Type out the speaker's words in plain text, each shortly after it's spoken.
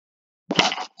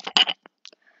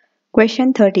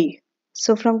Question 30.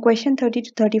 So from question 30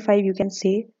 to 35, you can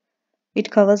say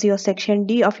it covers your section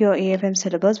D of your AFM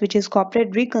syllabus, which is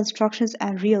corporate reconstructions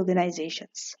and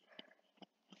reorganizations.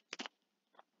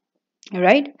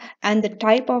 Right? And the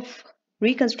type of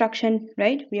reconstruction,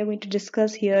 right, we are going to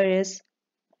discuss here is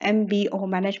MBO,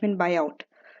 management buyout.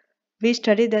 We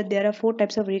studied that there are four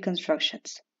types of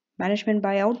reconstructions: management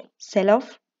buyout, sell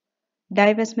off,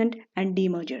 divestment, and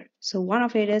demerger. So one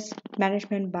of it is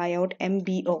management buyout,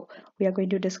 MBO. We are going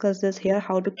to discuss this here,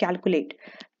 how to calculate.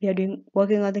 We are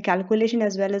working on the calculation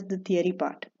as well as the theory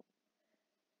part,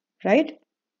 right?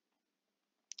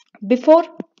 Before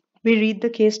we read the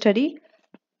case study,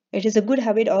 it is a good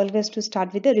habit always to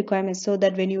start with the requirements so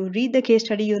that when you read the case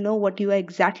study, you know what you are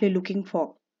exactly looking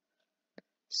for.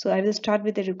 So I will start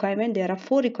with the requirement. There are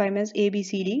four requirements: A, B,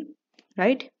 C, D,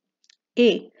 right?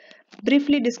 A.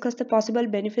 Briefly discuss the possible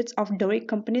benefits of Doric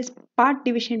company's part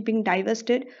division being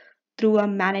divested through a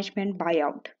management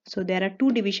buyout. So there are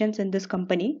two divisions in this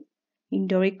company, in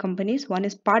Doric companies. One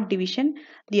is part division,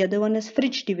 the other one is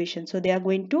fridge division. So they are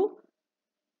going to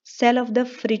sell off the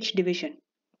fridge division,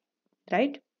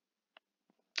 right?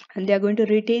 And they are going to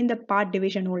retain the part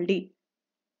division only.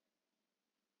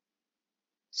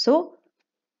 So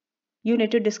you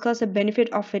need to discuss the benefit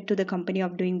of it to the company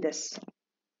of doing this.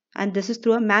 And this is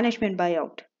through a management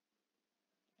buyout.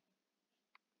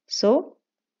 So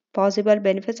possible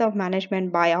benefits of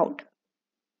management buyout.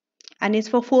 And it's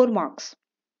for 4 marks.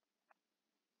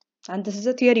 And this is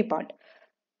the theory part.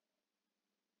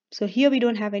 So here we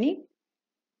don't have any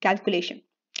calculation.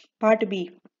 Part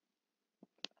B.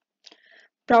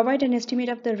 Provide an estimate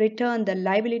of the return the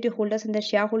liability holders and the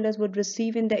shareholders would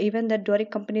receive in the event that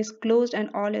Doric company is closed and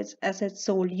all its assets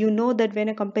sold. You know that when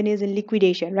a company is in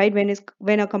liquidation, right?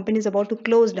 When a company is about to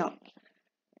close down,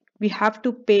 we have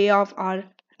to pay off our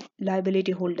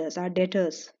liability holders, our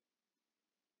debtors.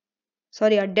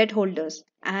 Sorry, our debt holders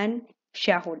and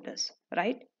shareholders,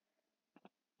 right?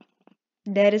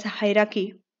 There is a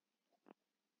hierarchy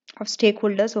of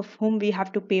stakeholders of whom we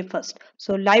have to pay first.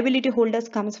 So liability holders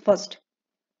comes first,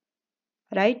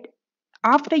 right?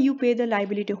 After you pay the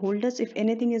liability holders, if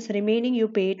anything is remaining, you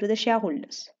pay it to the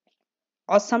shareholders.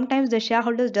 Or sometimes the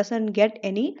shareholders doesn't get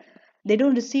any, they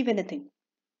don't receive anything.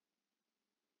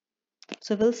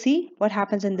 So we'll see what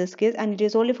happens in this case, and it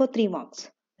is only for 3 marks,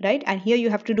 right? And here you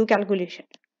have to do calculation.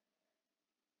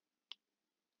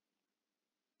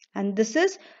 And this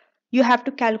is, you have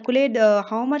to calculate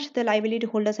how much the liability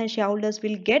holders and shareholders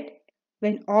will get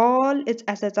when all its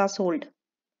assets are sold.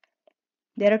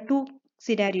 There are two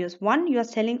scenarios. One, you are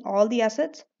selling all the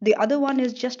assets. The other one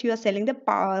is just you are selling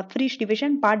the fridge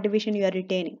division, part division you are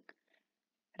retaining,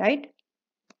 right?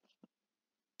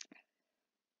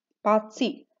 Part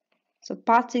C. So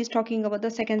part C is talking about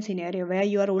the second scenario where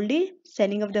you are only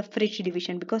selling of the fridge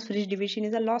division, because fridge division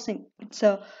is a lossing. It's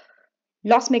a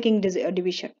loss-making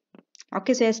division.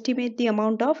 Okay, so estimate the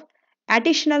amount of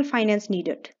additional finance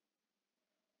needed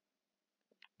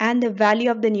and the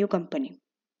value of the new company.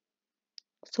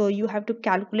 So you have to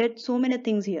calculate so many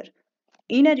things here.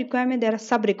 In a requirement, there are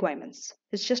sub-requirements.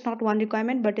 It's just not one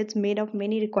requirement, but it's made of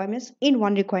many requirements in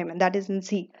one requirement, that is in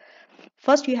C.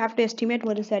 First, you have to estimate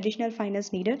what is the additional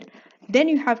finance needed. Then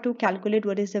you have to calculate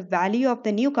what is the value of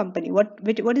the new company. What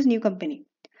is new company?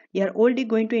 You are only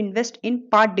going to invest in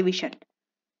part division.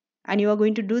 And you are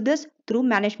going to do this through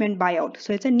management buyout.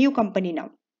 So it's a new company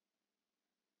now.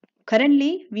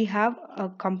 Currently, we have a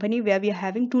company where we are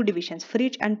having two divisions,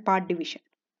 fridge and part division.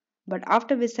 But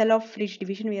after we sell off fridge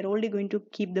division, we are only going to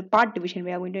keep the part division.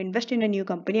 We are going to invest in a new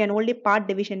company and only part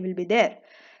division will be there.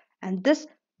 And this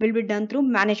will be done through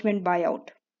management buyout.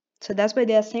 So that's why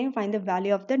they are saying find the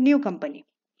value of the new company.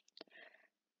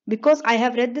 Because I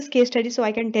have read this case study, so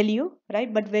I can tell you,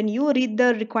 right? But when you read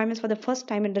the requirements for the first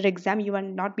time in the exam, you will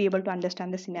not be able to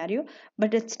understand the scenario.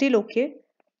 But it's still okay.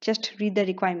 Just read the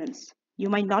requirements. You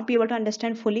might not be able to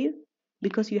understand fully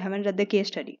because you haven't read the case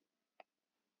study.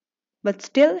 But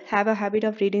still have a habit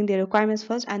of reading the requirements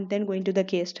first and then going to the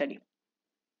case study.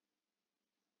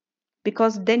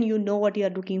 Because then you know what you are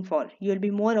looking for. You'll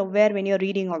be more aware when you're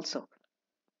reading also.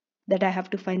 That I have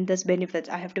to find this benefits.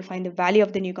 I have to find the value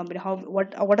of the new company.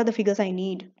 What are the figures I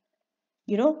need?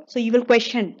 So you will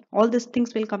question. All these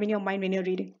things will come in your mind when you're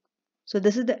reading. So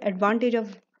this is the advantage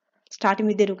of starting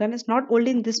with the requirements, not only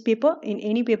in this paper, in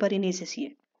any paper in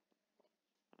ACCA.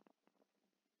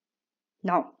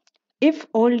 Now, if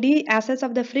all the assets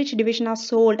of the fridge division are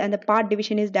sold and the part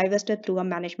division is divested through a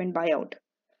management buyout.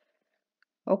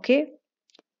 Okay.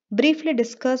 Briefly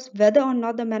discuss whether or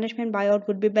not the management buyout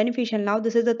would be beneficial. Now,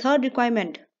 this is the third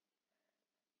requirement.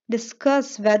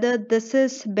 Discuss whether this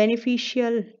is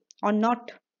beneficial or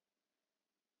not.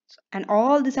 And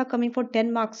all these are coming for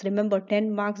 10 marks. Remember,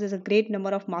 10 marks is a great number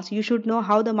of marks. You should know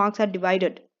how the marks are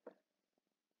divided,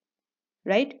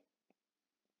 right?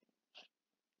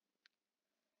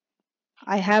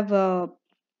 I have a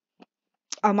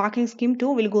marking scheme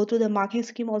too. We'll go through the marking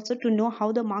scheme also to know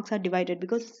how the marks are divided,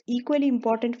 because it's equally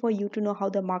important for you to know how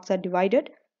the marks are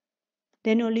divided.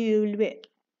 Then only you will be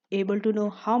able to know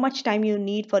how much time you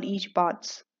need for each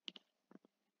parts.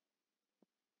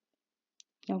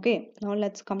 Okay, now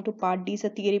let's come to part D, is a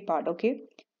theory part. Okay,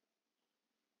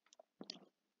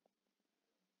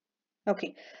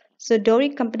 so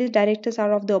Doric company's directors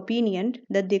are of the opinion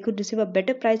that they could receive a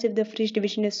better price if the fridge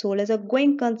division is sold as a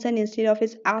going concern instead of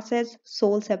its assets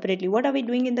sold separately. What are we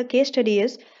doing in the case study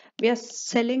is we are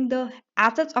selling the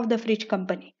assets of the fridge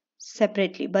company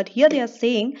separately, but here they are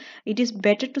saying it is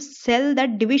better to sell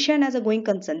that division as a going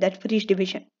concern, that fridge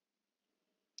division.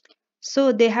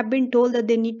 So they have been told that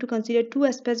they need to consider two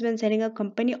aspects when selling a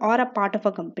company or a part of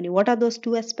a company. What are those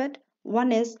two aspects?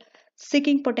 One is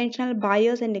seeking potential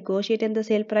buyers and negotiating the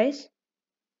sale price.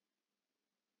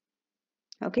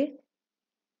 Okay.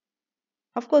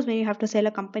 Of course, when you have to sell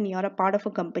a company or a part of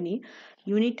a company,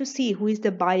 you need to see who is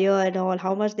the buyer and all,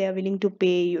 how much they are willing to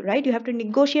pay you, right? You have to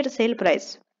negotiate a sale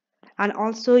price. And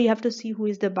also you have to see who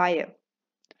is the buyer.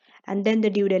 And then the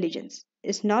due diligence.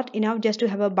 It's not enough just to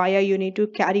have a buyer, you need to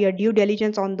carry a due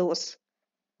diligence on those,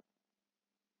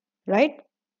 right?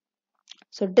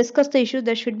 So discuss the issues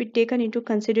that should be taken into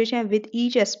consideration with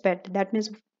each aspect. That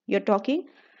means you're talking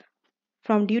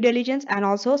from due diligence and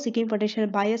also seeking potential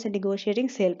buyers and negotiating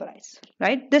sale price,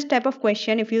 right? This type of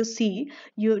question, if you see,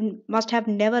 you must have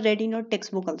never read in your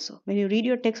textbook also. When you read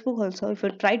your textbook also, if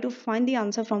you try to find the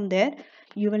answer from there,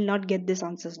 you will not get these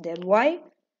answers there. Why?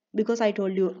 Because I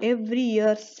told you every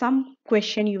year some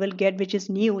question you will get which is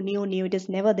new. It is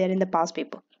never there in the past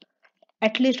paper.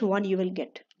 At least one you will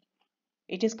get.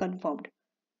 It is confirmed.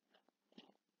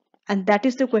 And that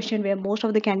is the question where most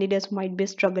of the candidates might be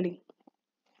struggling,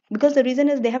 because the reason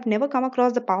is they have never come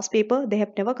across the past paper, they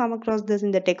have never come across this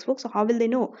in the textbook, so how will they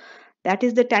know? That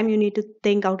is the time you need to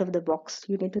think out of the box.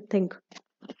 You need to think.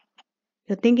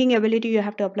 Your thinking ability you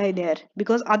have to apply there,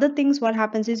 because other things what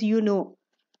happens is, you know,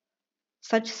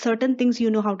 such certain things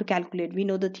you know how to calculate. We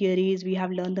know the theories, we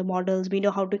have learned the models, we know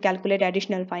how to calculate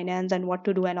additional finance and what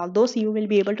to do, and all those you will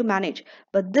be able to manage.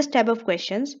 But this type of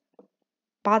questions,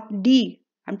 part D,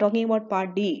 I'm talking about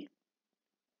part D,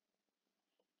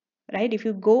 right? If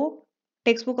you go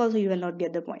textbook also, you will not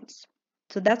get the points.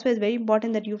 So that's why it's very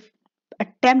important that you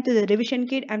attempt the revision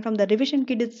kit, and from the revision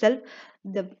kit itself,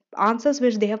 the answers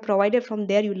which they have provided, from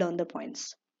there you learn the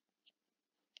points.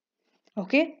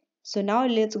 Okay, so now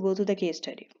let's go to the case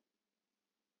study.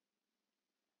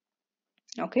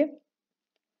 Okay,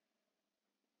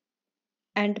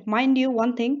 and mind you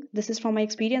one thing, this is from my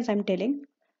experience I'm telling,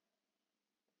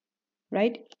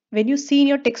 right? When you see in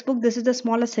your textbook, this is the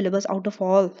smallest syllabus out of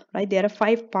all, right? There are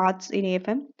 5 parts in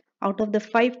AFM. Out of the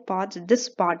 5 parts, this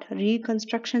part,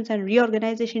 reconstructions and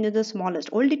reorganization, is the smallest.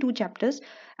 Only 2 chapters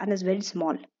and is very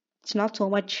small. It's not so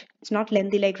much, it's not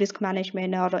lengthy like risk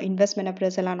management or investment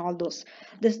appraisal and all those.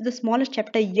 This is the smallest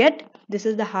chapter, yet this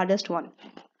is the hardest one.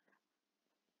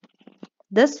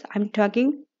 This I'm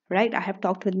talking, right? I have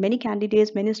talked with many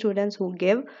candidates, many students who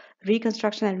give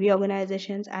reconstruction and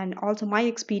reorganizations, and also my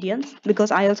experience,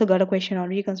 because I also got a question on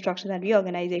reconstruction and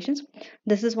reorganizations.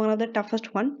 This is one of the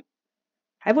toughest one.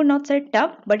 I would not say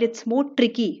tough, but it's more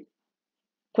tricky.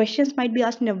 Questions might be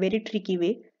asked in a very tricky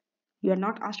way. You are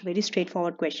not asked very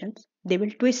straightforward questions. They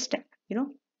will twist, you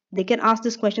know. They can ask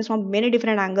these questions from many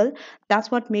different angles.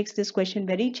 That's what makes this question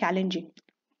very challenging,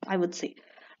 I would say.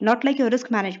 Not like your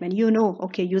risk management, you know,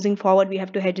 okay, using forward we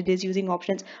have to hedge this, using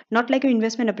options. Not like your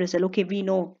investment appraisal, okay, we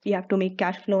know we have to make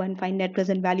cash flow and find net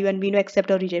present value, and we know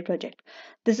accept or reject project.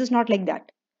 This is not like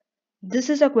that. This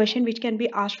is a question which can be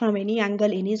asked from any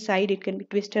angle, any side. It can be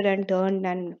twisted and turned,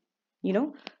 and you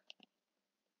know.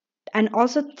 And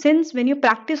also, since when you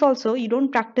practice also, you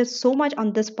don't practice so much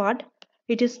on this part,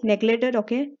 it is neglected,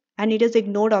 okay, and it is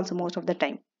ignored also most of the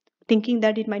time, thinking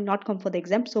that it might not come for the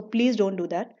exam. So please don't do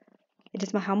that. It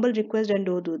is my humble request, and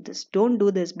don't do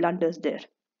this blunders there.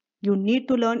 You need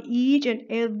to learn each and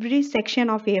every section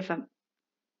of AFM.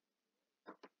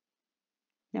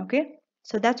 Okay,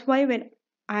 so that's why when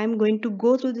I'm going to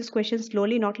go through this question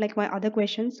slowly, not like my other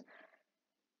questions.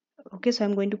 Okay, so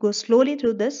I'm going to go slowly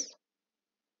through this,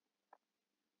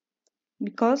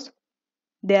 because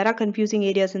there are confusing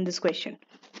areas in this question.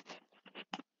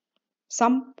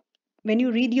 Some, when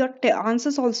you read your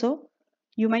answers also,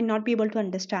 you might not be able to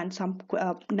understand some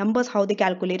numbers how they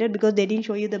calculated, because they didn't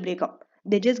show you the breakup.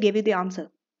 They just gave you the answer.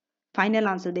 final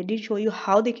answer. They did show you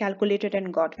how they calculated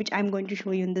and got, which I'm going to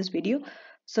show you in this video.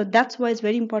 So that's why it's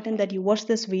very important that you watch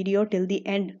this video till the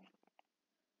end,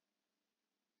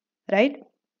 right?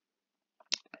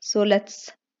 So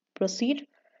let's proceed.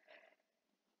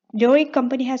 Doric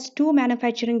company has two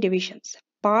manufacturing divisions,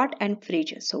 part and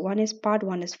fridge. So one is part,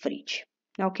 one is fridge.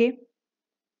 Okay,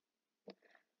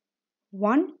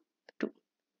 one, two.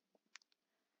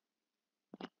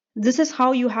 This is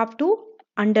how you have to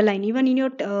underline even in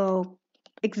your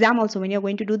exam also. When you're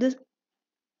going to do this,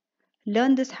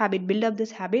 learn this habit, build up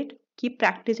this habit, keep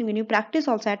practicing. When you practice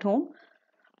also at home,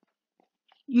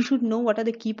 you should know what are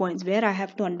the key points, where I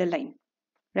have to underline,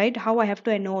 right? How I have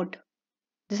to annotate.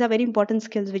 These are very important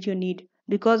skills which you need,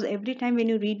 because every time when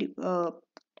you read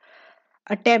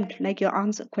attempt like your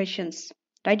answer questions,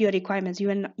 right, your requirements,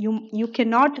 you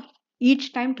cannot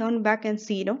each time turn back and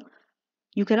see,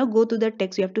 you cannot go to the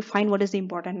text. You have to find what is the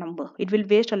important number. It will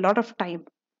waste a lot of time.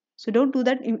 So don't do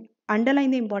that.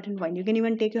 Underline the important point. You can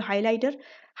even take your highlighter,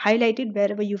 highlight it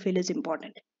wherever you feel is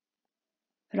important,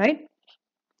 right?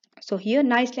 So here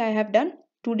nicely I have done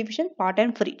two division, part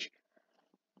and fridge.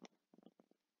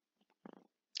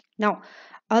 Now,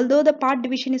 although the part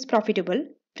division is profitable,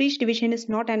 fridge division is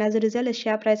not, and as a result, the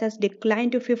share price has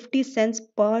declined to 50 cents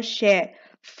per share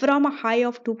from a high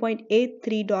of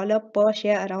 $2.83 per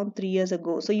share around 3 years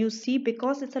ago. So you see,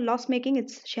 because it's a loss making,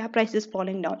 its share price is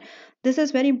falling down. This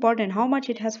is very important. How much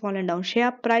it has fallen down?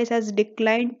 Share price has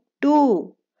declined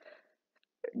to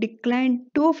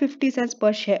 50 cents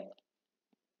per share.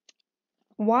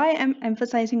 Why I'm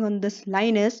emphasizing on this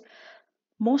line is,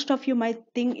 most of you might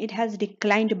think it has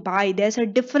declined by. There's a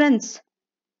difference.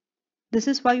 This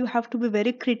is why you have to be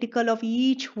very critical of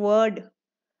each word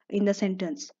in the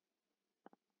sentence,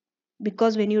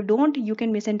 because when you don't, you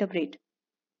can misinterpret,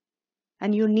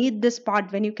 and you need this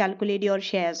part when you calculate your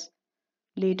shares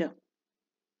later.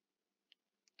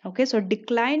 Okay, so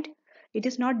declined, it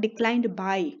is not declined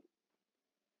by,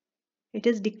 it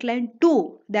is declined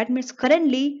to. That means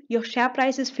currently your share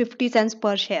price is 50 cents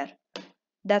per share.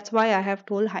 That's why I have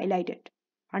told highlight it,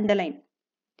 underline,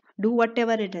 do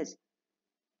whatever it is.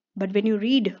 But when you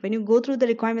read, when you go through the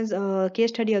requirements case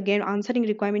study again, answering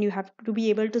requirement, you have to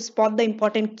be able to spot the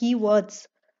important keywords.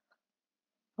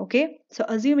 Okay, so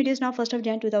assume it is now 1st of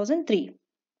Jan 2003.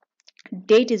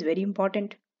 Date is very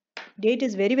important. Date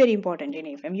is very, very important in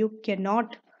AFM. You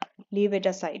cannot leave it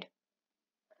aside.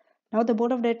 Now the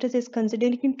board of directors is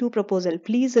considering two proposals.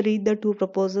 Please read the two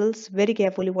proposals very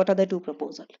carefully. What are the two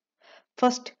proposals?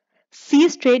 First,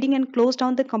 cease trading and close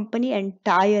down the company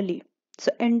entirely. So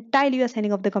entirely you are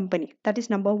selling off the company. That is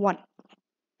number one.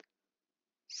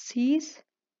 Cease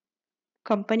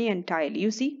company entirely.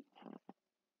 You see,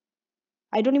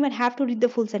 I don't even have to read the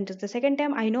full sentence. The second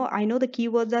time I know the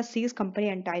keywords are cease company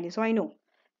entirely. So I know.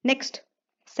 Next,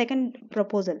 second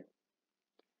proposal.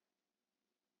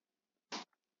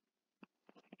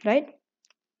 Right?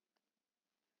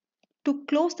 To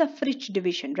close the fridge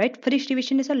division, right? Fridge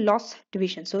division is a loss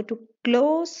division. So to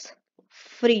close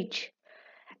fridge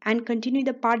and continue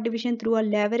the part division through a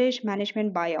leverage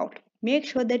management buyout. Make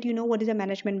sure that you know what is a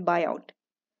management buyout.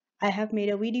 I have made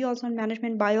a video also on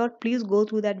management buyout. Please go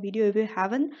through that video. If you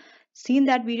haven't seen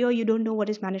that video, you don't know what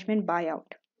is management buyout.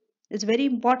 It's very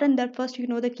important that first you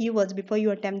know the keywords before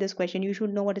you attempt this question. You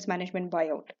should know what is management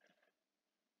buyout.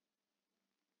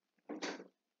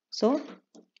 So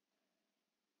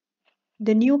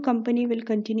the new company will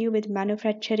continue with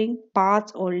manufacturing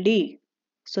parts only.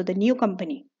 So the new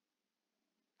company,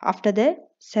 after they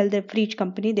sell the fridge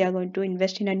company, they are going to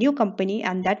invest in a new company,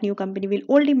 and that new company will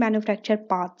only manufacture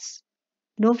parts,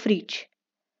 no fridge.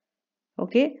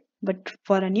 Okay, but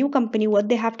for a new company, what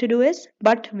they have to do is,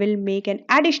 but will make an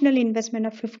additional investment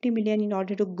of 50 million in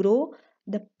order to grow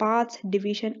the parts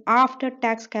division after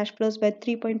tax cash flows by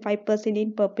 3.5%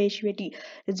 in perpetuity.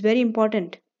 It's very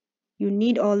important. You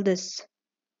need all this,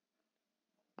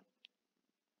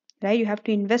 right? You have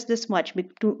to invest this much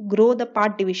to grow the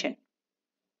part division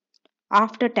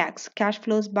after tax cash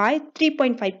flows by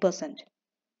 3.5%.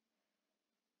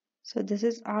 So this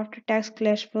is after tax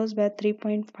cash flows by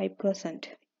 3.5%.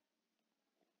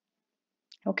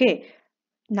 Okay,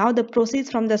 now the proceeds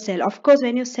from the sale. Of course,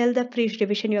 when you sell the fridge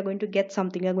division, you are going to get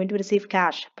something. You are going to receive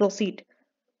cash, proceed.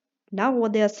 Now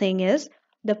what they are saying is,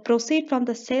 the proceed from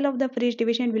the sale of the fridge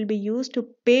division will be used to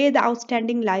pay the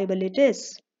outstanding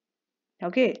liabilities.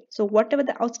 Okay, so whatever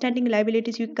the outstanding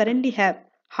liabilities you currently have,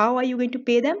 how are you going to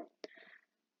pay them?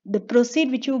 The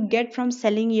proceed which you get from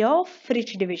selling your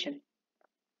fridge division.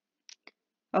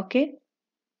 Okay,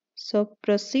 so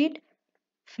proceed,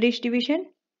 fridge division,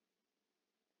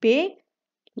 pay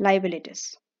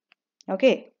liabilities.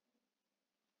 Okay,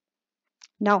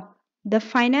 now The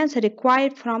finance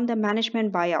required from the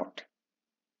management buyout.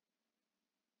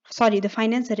 Sorry, the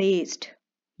finance raised.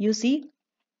 You see,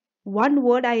 one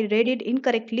word I read it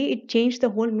incorrectly, it changed the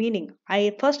whole meaning.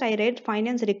 First I read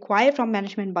finance required from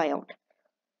management buyout.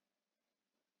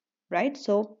 Right?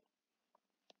 So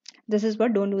this is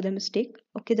what, don't do the mistake.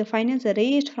 Okay, the finance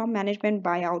raised from management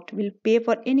buyout will pay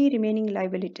for any remaining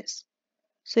liabilities.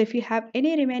 So if you have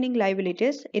any remaining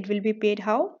liabilities, it will be paid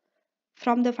how?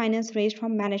 From the finance raised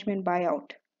from management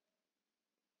buyout.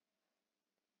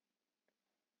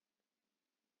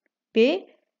 Pay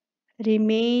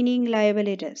remaining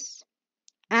liabilities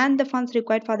and the funds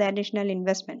required for the additional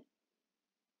investment.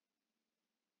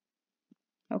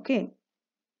 Okay.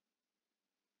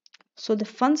 So the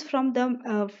funds from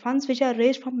the funds which are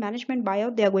raised from management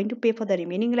buyout, they are going to pay for the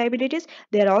remaining liabilities.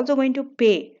 They are also going to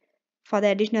pay for the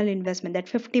additional investment, that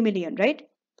 50 million, right?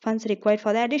 Funds required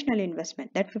for the additional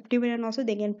investment. That 50 million also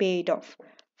they can pay it off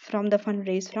from the fund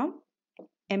raised from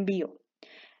MBO.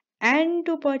 And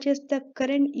to purchase the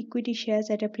current equity shares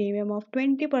at a premium of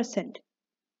 20%.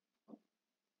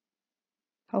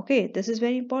 Okay, this is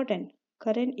very important.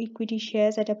 Current equity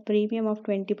shares at a premium of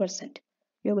 20%.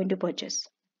 We are going to purchase.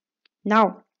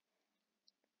 Now,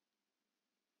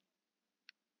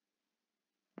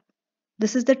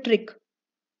 this is the trick.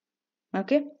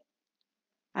 Okay,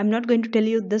 I'm not going to tell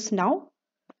you this now.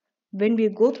 When we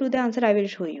go through the answer, I will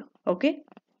show you. Okay,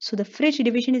 so the fridge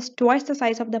division is twice the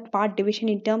size of the part division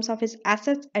in terms of its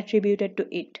assets attributed to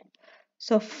it.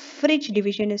 So fridge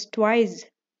division is twice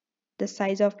the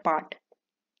size of part.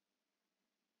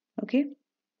 Okay,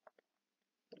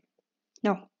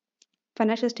 now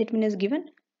financial statement is given,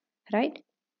 right?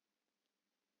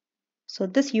 So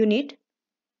this unit,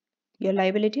 your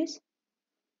liabilities,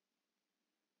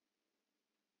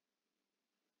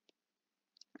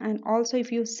 and also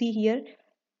if you see here,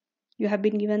 you have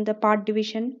been given the part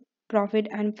division profit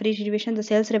and fridge division, the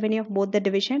sales revenue of both the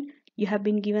division. You have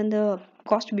been given the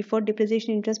cost before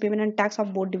depreciation, interest payment and tax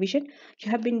of both division. You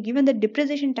have been given the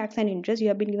depreciation, tax and interest. You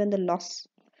have been given the loss.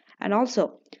 And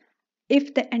also,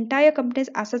 if the entire company's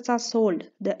assets are sold,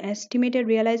 the estimated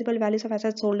realizable values of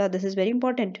assets sold are, this is very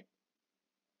important.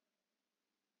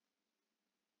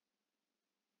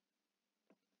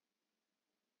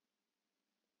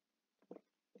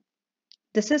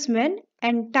 This is when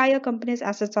entire company's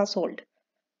assets are sold.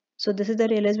 So this is the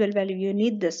realizable value. You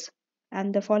need this.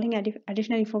 And the following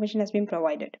additional information has been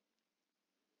provided.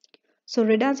 So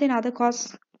redundancy and other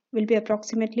costs will be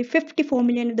approximately 54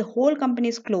 million if the whole company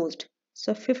is closed.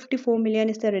 So 54 million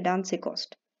is the redundancy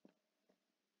cost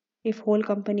if whole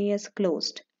company is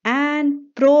closed, and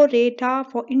pro rata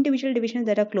for individual divisions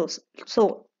that are closed.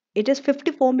 So it is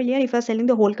 54 million if you are selling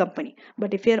the whole company,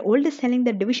 but if you are only selling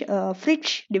the division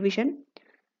fridge division,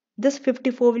 this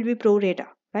 54 will be pro rata,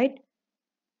 right,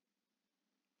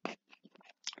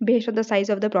 based on the size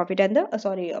of the profit and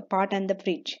the part and the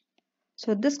fridge.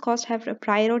 So this cost have a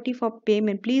priority for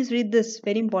payment. Please read this,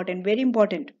 very important, very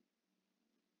important.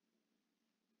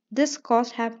 This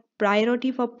cost have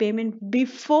priority for payment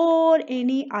before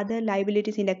any other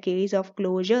liabilities in the case of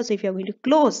closure. So if you are going to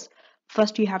close,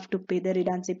 first you have to pay the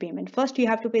redundancy payment.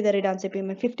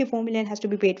 54 million has to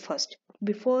be paid first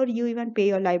before you even pay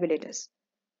your liabilities.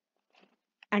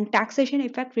 And taxation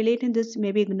effect related to this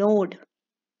may be ignored.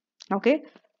 Okay.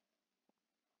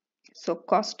 So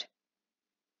cost,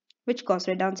 which cost?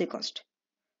 Redundancy cost.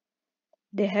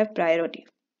 They have priority.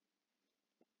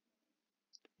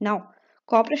 Now,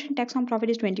 corporation tax on profit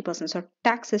is 20%. So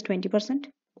tax is 20%.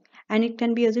 And it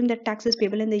can be assumed that tax is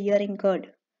payable in the year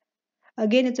incurred.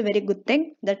 Again, it's a very good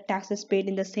thing that tax is paid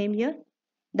in the same year.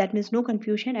 That means no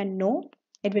confusion and no,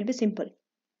 it will be simple.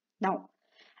 Now,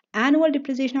 annual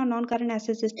depreciation on non-current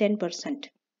assets is 10%.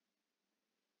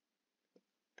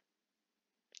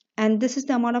 And this is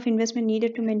the amount of investment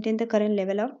needed to maintain the current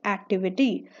level of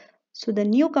activity. So the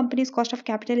new company's cost of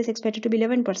capital is expected to be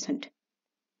 11%.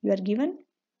 You are given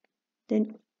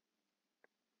then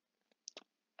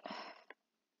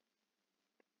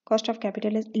cost of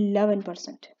capital is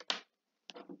 11%,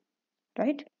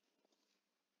 right?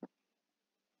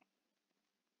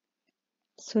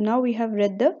 So now we have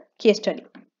read the case study.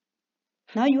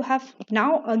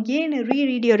 Now again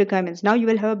reread your requirements. Now you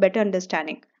will have a better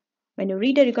understanding. When you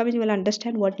read the requirements, you will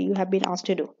understand what you have been asked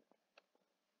to do.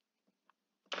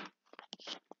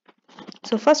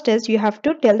 So first is you have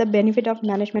to tell the benefit of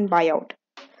management buyout.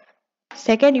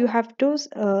 Second, you have to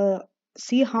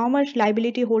see how much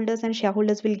liability holders and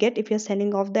shareholders will get if you're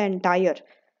selling off the entire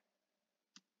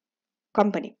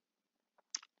company.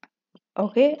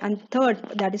 Okay, and third,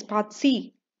 that is part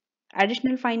C,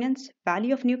 additional finance,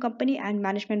 value of new company and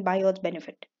management buyout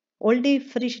benefit. Only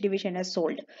Frisch division has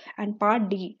sold. And part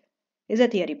D is a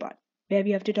theory part where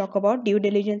we have to talk about due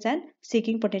diligence and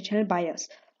seeking potential buyers.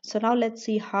 So now let's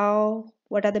see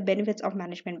what are the benefits of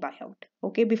management buyout.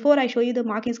 Okay, before I show you the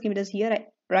marking scheme, it is here,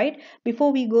 right?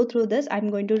 Before we go through this, I'm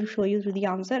going to show you through the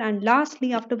answer, and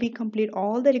lastly, after we complete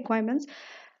all the requirements,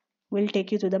 we'll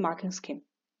take you to the marking scheme.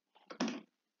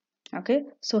 Okay,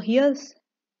 so here's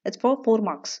it's for 4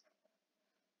 marks.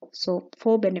 So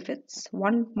 4 benefits,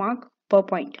 1 mark per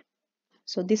point.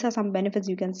 So these are some benefits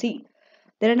you can see.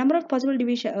 There are a number of possible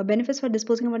benefits for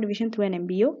disposing of a division through an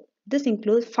MBO. This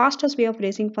includes fastest way of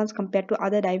raising funds compared to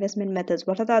other divestment methods.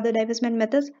 What are the other divestment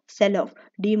methods? Sell-off,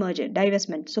 demerger,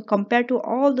 divestment. So compared to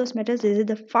all those methods, this is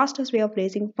the fastest way of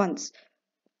raising funds.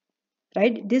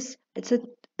 Right?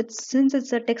 Since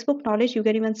it's a textbook knowledge, you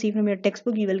can even see from your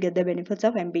textbook, you will get the benefits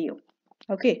of MBO.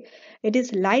 Okay. It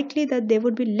is likely that there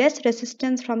would be less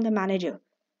resistance from the manager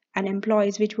and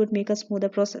employees, which would make a smoother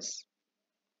process.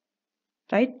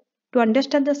 Right? To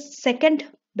understand the second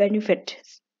benefit,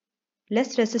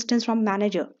 less resistance from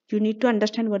manager, you need to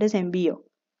understand what is MBO.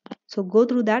 So go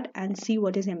through that and see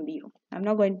what is MBO. I'm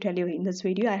not going to tell you in this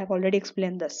video. I have already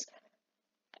explained this.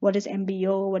 What is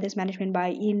MBO? What is management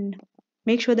buy-in?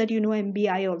 Make sure that you know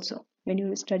MBI also when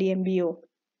you study MBO.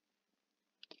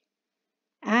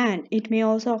 And it may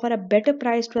also offer a better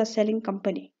price to a selling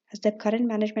company as the current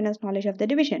management has knowledge of the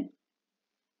division.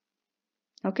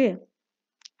 Okay.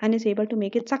 And is able to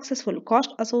make it successful.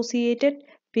 Cost associated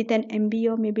with an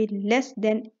MBO may be less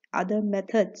than other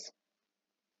methods.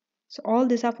 So all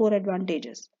these are 4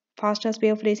 advantages. Fastest way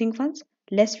of raising funds,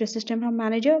 less resistance from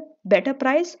manager, better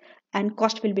price, and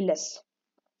cost will be less.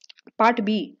 Part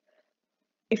B,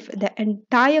 if the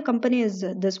entire company is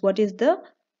this, what is the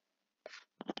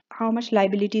how much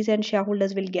liabilities and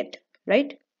shareholders will get,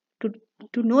 right?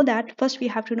 To know that, first we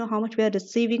have to know how much we are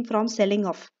receiving from selling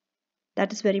off.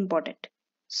 That is very important.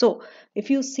 So if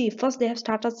you see, first they have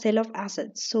started sale of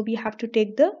assets. So we have to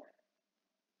take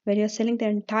when you're selling the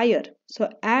entire, so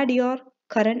add your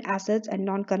current assets and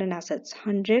non-current assets,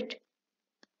 100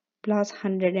 plus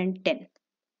 110.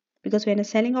 Because when you're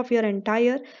selling off your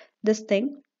entire this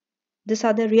thing, these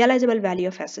are the realizable value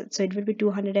of assets. So it will be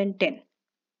 210.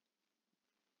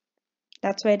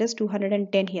 That's why it is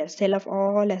 210 here, sale of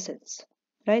all assets,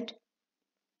 right?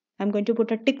 I'm going to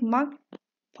put a tick mark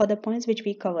for the points which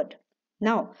we covered.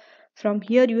 Now, from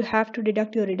here you have to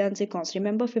deduct your redundancy cost.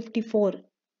 Remember 54,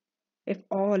 if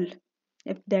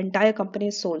the entire company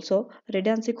is sold. So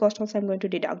redundancy cost also I'm going to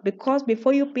deduct, because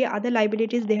before you pay other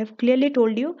liabilities, they have clearly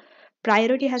told you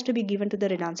priority has to be given to the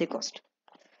redundancy cost.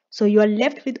 So you are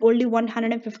left with only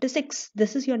 156.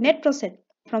 This is your net profit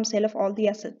from sale of all the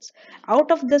assets.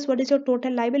 Out of this, what is your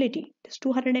total liability? It's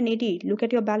 280. Look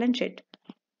at your balance sheet.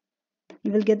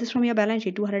 You will get this from your balance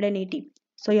sheet, 280.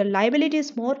 So your liability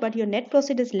is more, but your net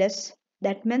profit is less.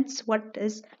 That means what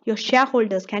is your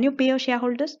shareholders? Can you pay your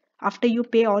shareholders after you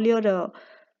pay all your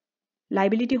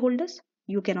liability holders?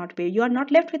 You cannot pay. You are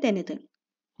not left with anything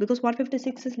because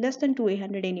 156 is less than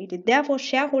 280. Therefore,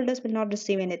 shareholders will not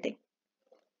receive anything.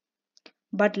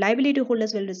 But liability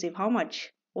holders will receive how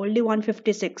much? Only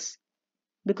 156.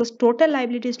 Because total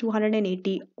liability is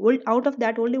 280. Out of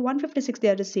that, only 156 they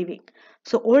are receiving.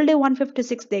 So only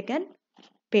 156 they can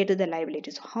pay to the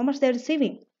liabilities. So how much they are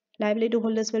receiving? Liability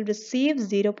holders will receive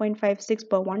 0.56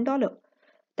 per $1.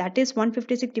 That is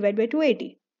 156 divided by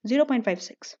 280.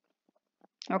 0.56.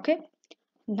 Okay.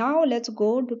 Now let's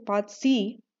go to part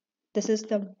C. This is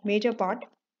the major part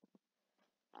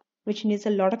which needs a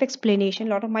lot of explanation.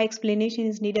 A lot of my explanation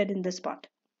is needed in this part.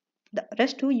 The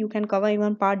rest too you can cover,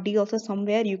 even part D also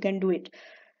somewhere you can do it.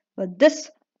 But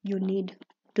this you need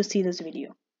to see this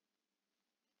video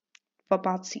for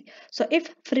part C. So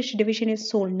if Frisch division is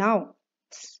sold now,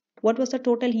 what was the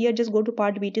total here? Just go to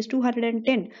part B. It is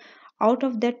 210. Out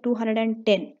of that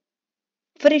 210,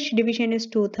 Frisch division is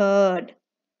 2/3.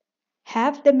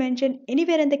 Have they mentioned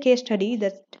anywhere in the case study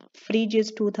that Frisch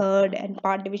is 2/3 and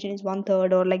part division is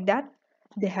 1/3 or like that?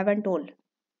 They haven't told.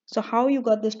 So how you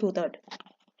got this 2/3?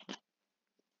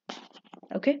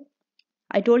 Okay,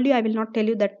 I told you I will not tell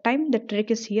you that time. The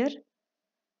trick is here.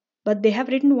 But they have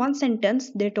written one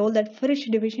sentence. They told that Frisch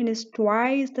division is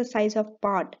twice the size of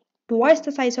part. Twice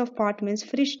the size of part means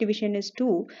Frisch division is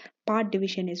 2, part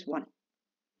division is 1.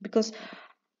 Because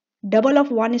double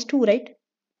of 1 is 2, right?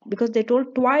 Because they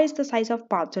told twice the size of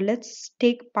part. So let's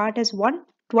take part as 1.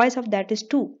 Twice of that is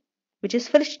 2, which is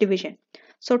Frisch division.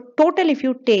 So total if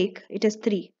you take, it is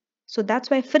 3. So that's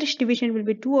why Frisch division will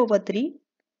be 2/3.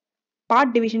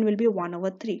 Part division will be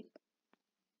 1/3.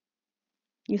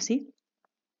 You see?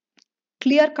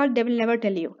 Clear cut, they will never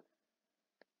tell you.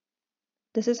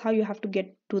 This is how you have to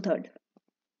get 2/3.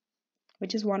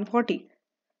 which is 140,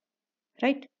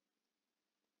 right?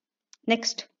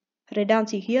 Next,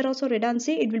 redundancy. Here also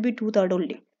redundancy, it will be 2/3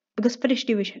 only because fresh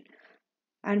division.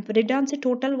 And redundancy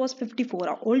total was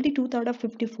 54. Only 2/3 of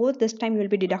 54 this time you will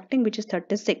be deducting, which is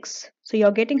 36. So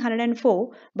you're getting 104,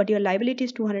 but your liability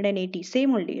is 280.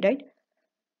 Same only, right?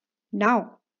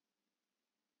 Now,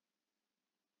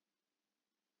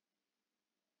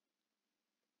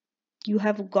 you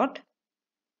have got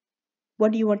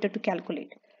what you wanted to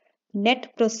calculate.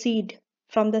 Net proceed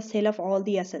from the sale of all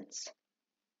the assets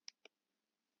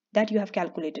that you have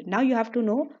calculated. Now you have to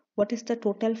know what is the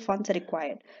total funds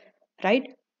required,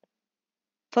 right?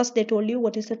 First, they told you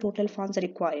what is the total funds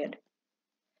required.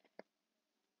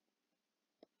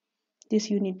 This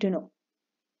you need to know.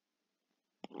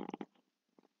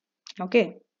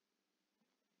 Okay.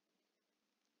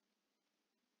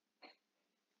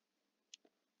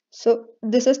 So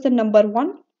this is the number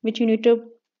one which you need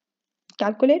to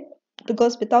calculate,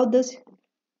 because without this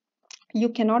you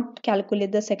cannot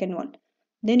calculate the second one.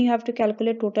 Then you have to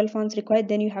calculate total funds required.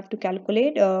 Then you have to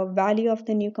calculate value of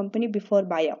the new company before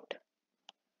buyout,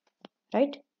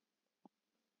 right?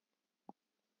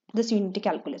 This you need to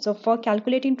calculate. So for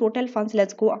calculating total funds,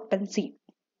 let's go up and see.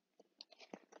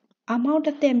 Amount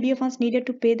of the MBO funds needed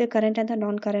to pay the current and the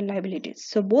non-current liabilities.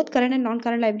 So both current and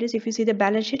non-current liabilities, if you see the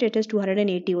balance sheet, it is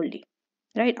 280 only,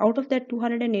 right? Out of that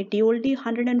 280 only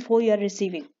 104 you are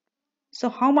receiving. So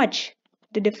how much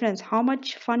the difference? How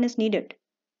much fund is needed?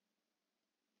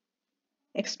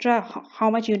 Extra, how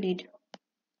much you need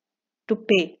to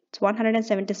pay? It's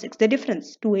 176. The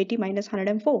difference 280 minus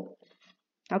 104.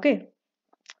 Okay.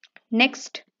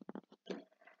 Next,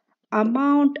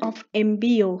 amount of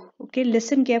MBO. Okay,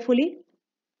 listen carefully.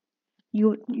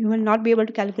 You will not be able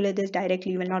to calculate this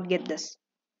directly. You will not get this.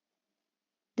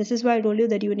 This is why I told you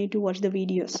that you need to watch the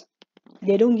videos.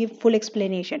 They don't give full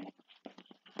explanation.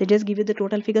 They just give you the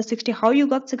total figure 60. How you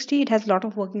got 60? It has a lot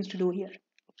of workings to do here.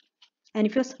 And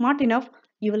if you're smart enough,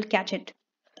 you will catch it.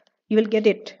 You will get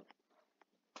it.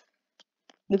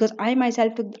 Because I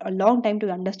myself took a long time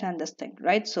to understand this thing,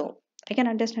 right? So I can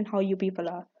understand how you people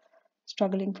are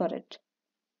struggling for it.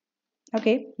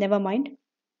 Okay, never mind.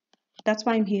 That's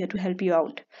why I'm here to help you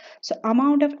out. So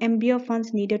amount of MBO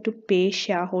funds needed to pay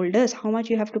shareholders. How much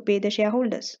you have to pay the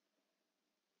shareholders?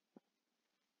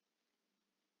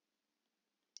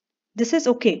 This is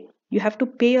okay. You have to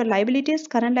pay your liabilities.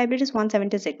 Current liabilities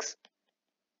 176.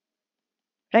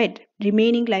 Right?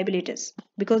 Remaining liabilities.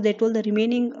 Because they told the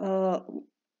remaining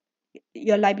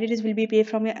your liabilities will be paid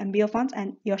from your MBO funds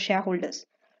and your shareholders.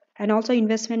 And also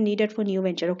investment needed for new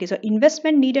venture. Okay, so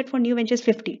investment needed for new venture is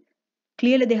 50.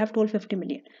 Clearly they have told 50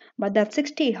 million. But that's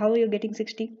 60. How are you getting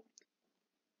 60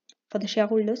 for the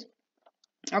shareholders?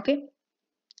 Okay.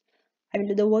 I will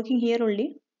do the working here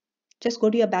only. Just go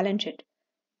to your balance sheet.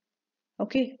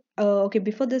 Okay. Okay,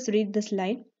 before this, read this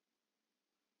line.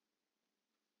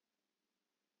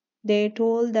 They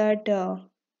told that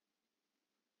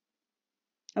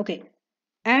okay,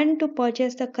 and to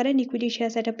purchase the current equity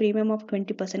shares at a premium of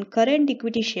 20%. Current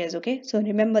equity shares, okay? So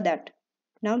remember that.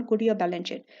 Now go to your balance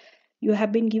sheet. You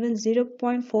have been given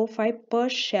 0.45 per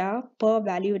share per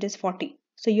value, it is 40.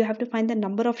 So you have to find the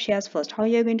number of shares first. How are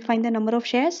you going to find the number of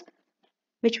shares?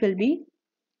 Which will be,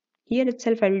 here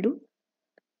itself I will do.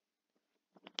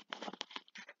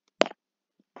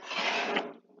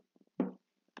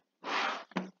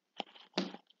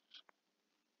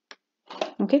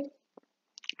 Okay.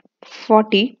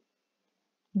 40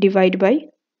 divided by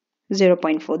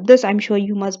 0.4. This I'm sure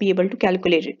you must be able to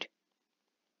calculate it,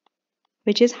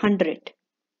 which is 100.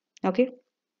 Okay.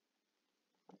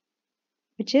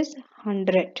 Which is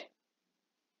 100.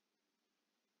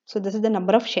 So this is the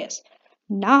number of shares.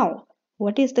 Now,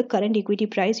 what is the current equity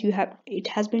price? You have, it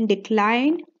has been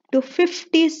declined to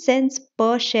 50 cents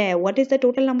per share. What is the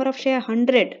total number of share?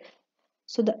 100.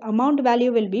 So the amount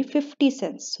value will be 50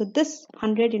 cents. So this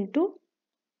 100 into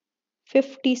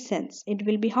 50 cents. It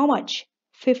will be how much?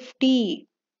 50.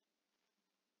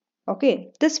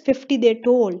 Okay, this 50 they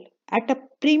told at a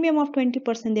premium of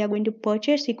 20%, they are going to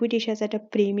purchase equity shares at a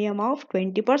premium of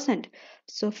 20%.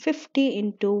 So 50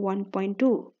 into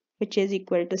 1.2, which is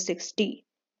equal to 60.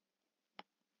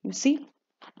 You see?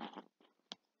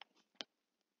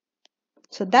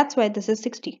 So that's why this is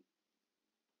 60.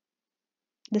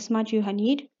 This much you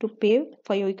need to pay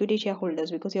for your equity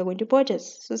shareholders because you're going to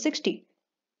purchase. So 60.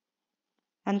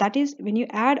 And that is when you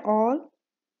add all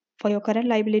for your current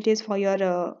liabilities, for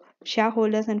your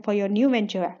shareholders, and for your new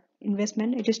venture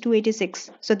investment, it is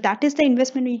 286. So that is the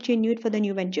investment which you need for the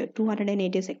new venture,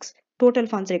 286. Total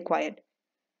funds required.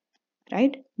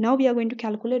 right? Now we are going to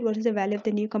calculate what is the value of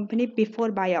the new company before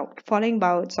buyout, following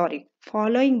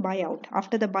buyout,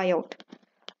 after the buyout.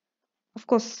 Of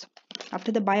course,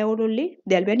 after the buyout only,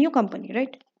 there'll be a new company,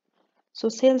 right? So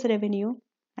sales revenue,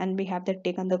 and we have that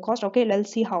taken the cost. Okay,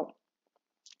 let's see how.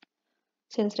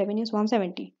 Sales revenue is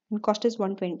 170 and cost is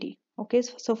 120. Okay,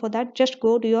 so for that, just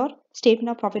go to your statement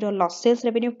of profit or loss. Sales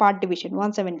revenue part division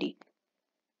 170.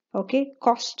 Okay,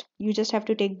 cost, you just have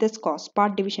to take this cost,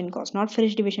 part division cost, not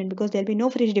fridge division, because there'll be no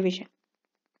fridge division.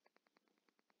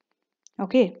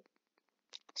 Okay,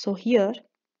 so here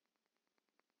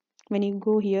when you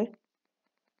go here,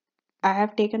 I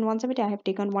have taken 170, I have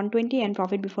taken 120, and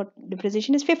profit before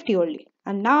depreciation is 50 only.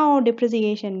 And now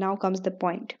depreciation, now comes the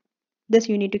point. This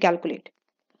you need to calculate.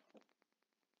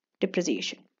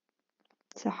 Depreciation.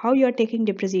 So how you are taking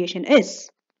depreciation is,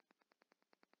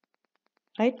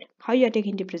 right? How you are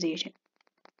taking depreciation.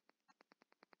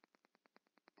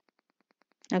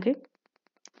 Okay.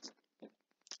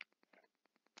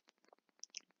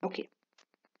 Okay.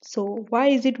 So why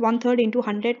is it 1/3 into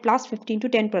 100 plus 15 to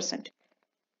 10%?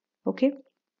 Okay.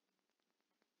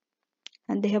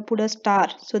 And they have put a star.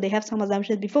 So they have some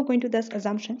assumptions. Before going to those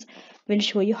assumptions, we'll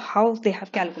show you how they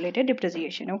have calculated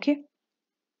depreciation. Okay.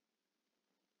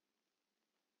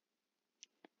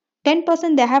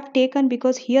 10% they have taken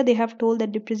because here they have told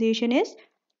that depreciation is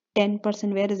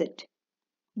 10%. Where is it?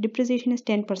 Depreciation is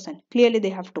 10%. Clearly they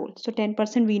have told. So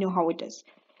 10% we know how it is.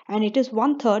 And it is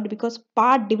 1/3 because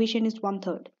part division is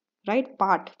 1/3. Right?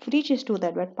 Part. For each is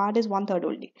 2/3, but part is 1/3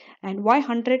 only. And why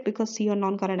 100? Because see your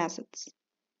non-current assets.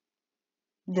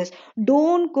 This.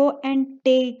 Don't go and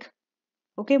take.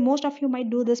 Okay, most of you might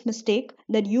do this mistake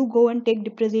that you go and take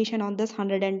depreciation on this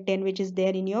 110 which is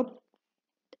there in your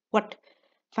what?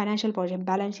 Financial position,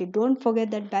 balance sheet. Don't forget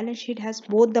that balance sheet has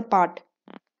both the part.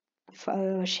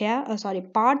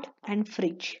 Part and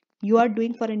fridge. You are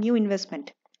doing for a new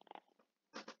investment,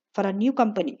 for a new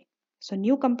company. So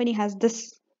new company has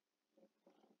this,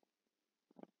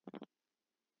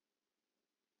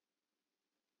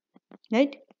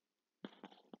 right?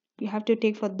 You have to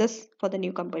take for this for the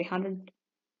new company 100.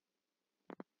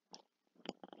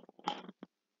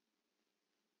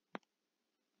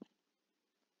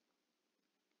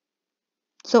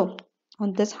 So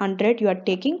on this 100 you are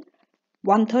taking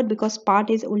 1/3 because part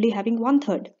is only having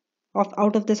 1/3 of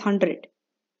out of this 100,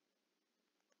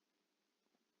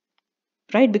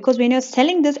 right? Because when you're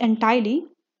selling this entirely,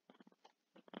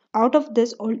 out of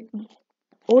this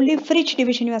only fridge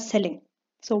division you are selling.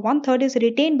 So 1/3 is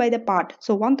retained by the part.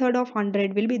 So 1/3 of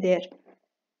 100 will be there,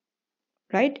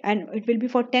 right? And it will be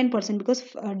for 10% because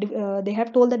they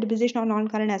have told that depreciation on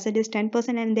non-current asset is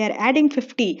 10% and they are adding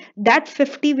 50. That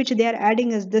 50 which they are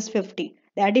adding is this 50,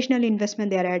 the additional investment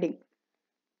they are adding,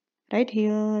 right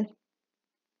here.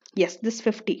 Yes, this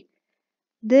 50.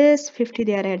 This 50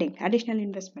 they are adding additional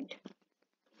investment,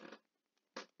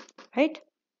 right?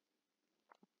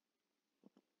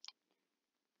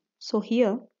 So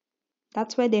here,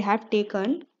 that's why they have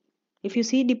taken, if you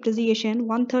see depreciation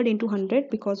 1/3 into 100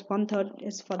 because 1/3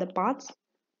 is for the parts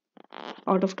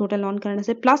out of total non-current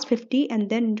asset plus 50 and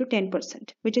then into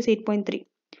 10% which is 8.3,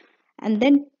 and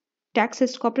then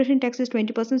taxes, corporation tax is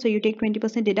 20%, so you take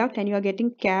 20% deduct and you are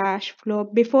getting cash flow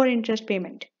before interest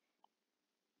payment.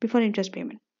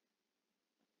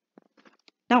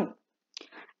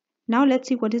 Now let's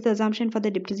see what is the assumption for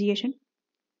the depreciation.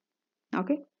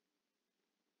 Okay,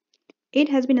 it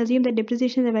has been assumed that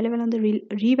depreciation is available on the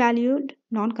revalued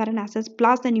non-current assets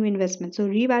plus the new investment. So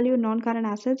revalued non-current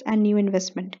assets and new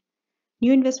investment.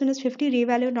 New investment is 50,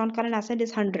 revalued non-current asset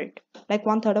is 100, like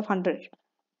 1/3 of 100.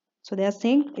 So they are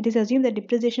saying it is assumed that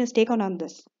depreciation is taken on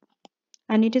this.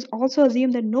 And it is also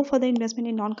assumed that no further investment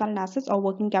in non-current assets or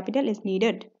working capital is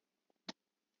needed.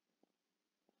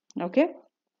 Okay.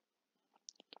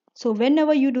 So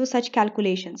whenever you do such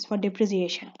calculations for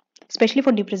depreciation, especially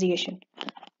for depreciation,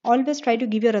 always try to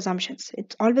give your assumptions.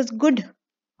 It's always good.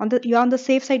 You're on the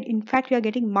safe side. In fact, you are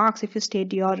getting marks if you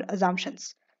state your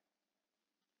assumptions.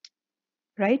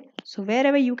 Right? So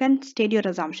wherever you can state your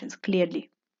assumptions clearly.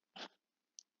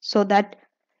 So that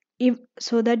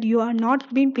you are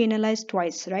not being penalized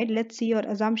twice, right? Let's see your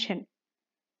assumption.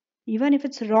 Even if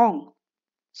it's wrong.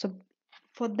 So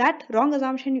for that wrong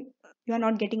assumption, you are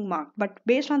not getting marked. But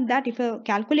based on that, if you're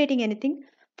calculating anything,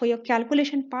 for your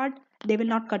calculation part, they will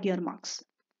not cut your marks.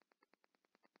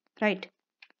 Right?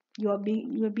 You are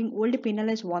being only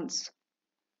penalized once.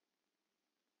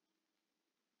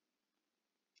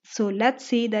 So let's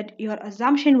say that your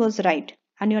assumption was right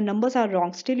and your numbers are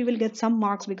wrong. Still, you will get some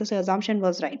marks because your assumption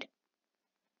was right.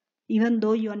 Even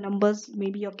though your numbers,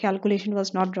 maybe your calculation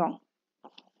was not wrong.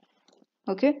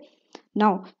 Okay.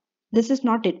 Now, This is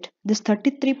not it. This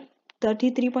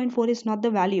 33.4 is not the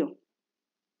value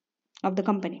of the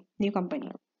company, new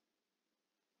company.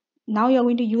 Now you're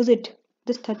going to use it,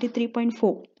 this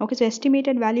 33.4. Okay, so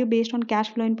estimated value based on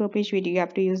cash flow in perpetuity. You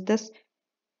have to use this.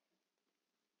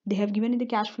 They have given you the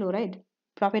cash flow, right?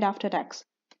 Profit after tax.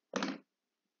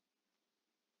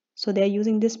 So they are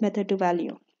using this method to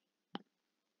value.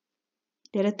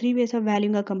 There are three ways of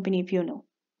valuing a company, if you know.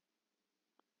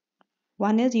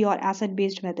 One is your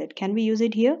asset-based method. Can we use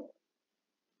it here?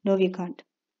 No, we can't.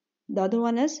 The other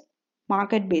one is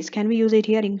market-based. Can we use it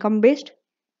here? Income-based?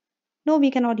 No,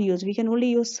 we cannot use. We can only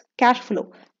use cash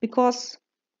flow because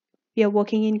we are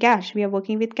working in cash. We are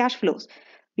working with cash flows.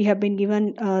 We have been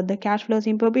given the cash flows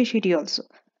in perpetuity also.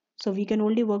 So we can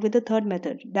only work with the third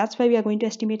method. That's why we are going to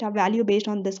estimate our value based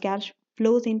on this cash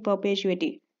flows in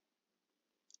perpetuity.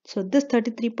 So this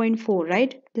 33.4,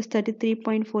 right? This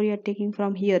 33.4 you are taking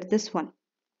from here, this one.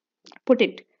 Put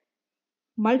it.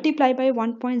 Multiply by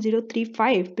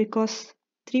 1.035 because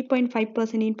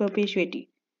 3.5% in perpetuity.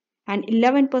 And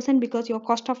 11% because your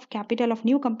cost of capital of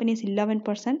new company is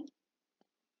 11%.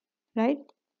 Right?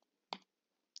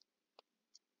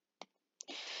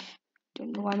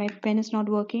 Don't know why my pen is not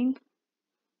working.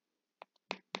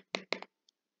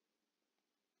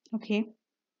 Okay.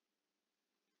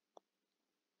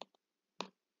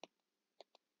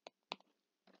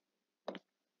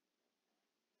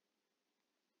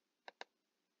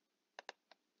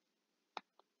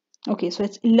 Okay, so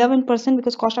it's 11%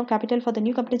 because cost of capital for the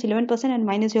new company is 11% and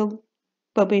minus your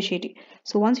perpetuity.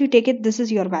 So once you take it, this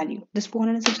is your value. This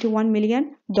 $461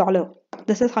 million.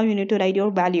 This is how you need to write your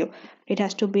value. It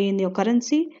has to be in your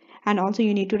currency, and also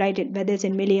you need to write it whether it's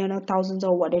in million or thousands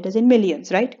or what. It is in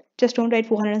millions, right? Just don't write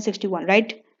 461,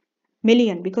 right?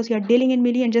 Million, because you're dealing in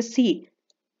million. Just see.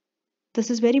 This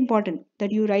is very important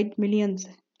that you write millions,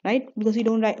 right? Because you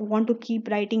don't want to keep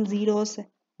writing zeros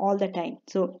all the time.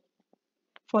 So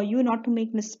for you not to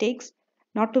make mistakes,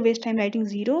 not to waste time writing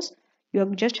zeros, you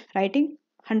are just writing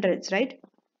hundreds, right?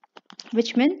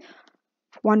 Which means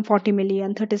 140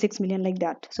 million, 36 million, like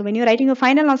that. So when you're writing your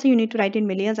final answer, you need to write in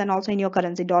millions and also in your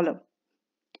currency, dollar.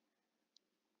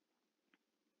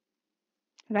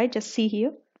 Right? Just see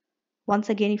here. Once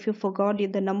again, if you forgot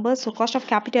the numbers, so cost of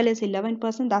capital is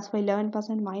 11%. That's why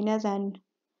 11% minus, and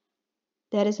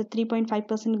there is a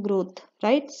 3.5% growth,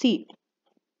 right? See,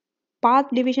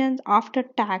 part divisions after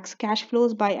tax cash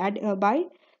flows by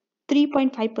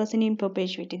 3.5% in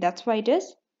perpetuity. That's why it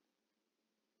is.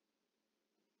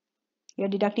 You're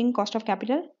deducting cost of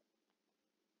capital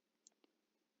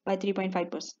by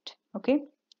 3.5%. Okay.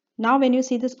 Now when you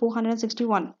see this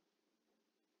 461,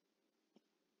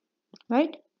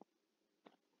 right?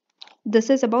 This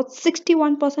is about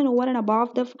 61% over and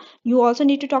above the. You also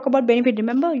need to talk about benefit.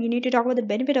 Remember, you need to talk about the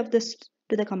benefit of this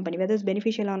to the company, whether it's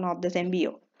beneficial or not, this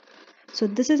MBO. So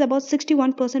this is about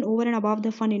 61% over and above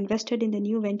the fund invested in the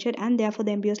new venture, and therefore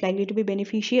the MBO is likely to be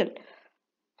beneficial.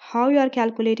 How you are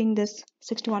calculating this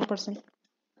 61%?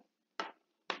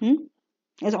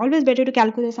 It's always better to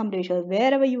calculate some ratios.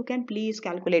 Wherever you can, please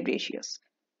calculate ratios.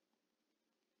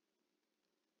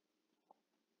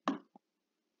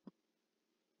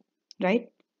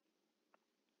 Right?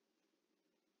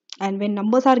 And when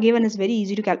numbers are given, it's very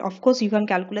easy to calculate. Of course, you can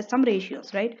calculate some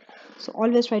ratios, right? So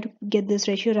always try to get this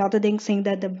ratio rather than saying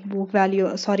that the book value,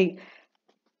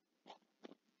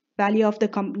 value of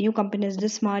the new company is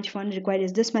this much, fund required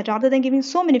is this much. Rather than giving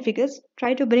so many figures,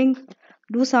 try to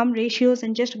do some ratios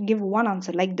and just give one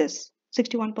answer like this,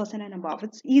 61% and above.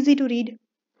 It's easy to read,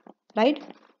 right?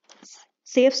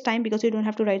 Saves time because you don't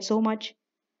have to write so much.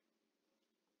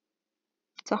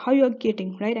 So how you are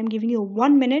getting, right? I'm giving you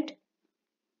 1 minute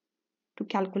to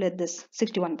calculate this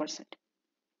 61%,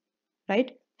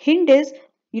 right? Hint is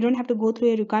you don't have to go through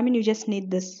a requirement, you just need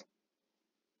this.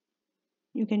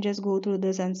 You can just go through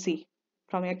this and see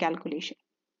from your calculation.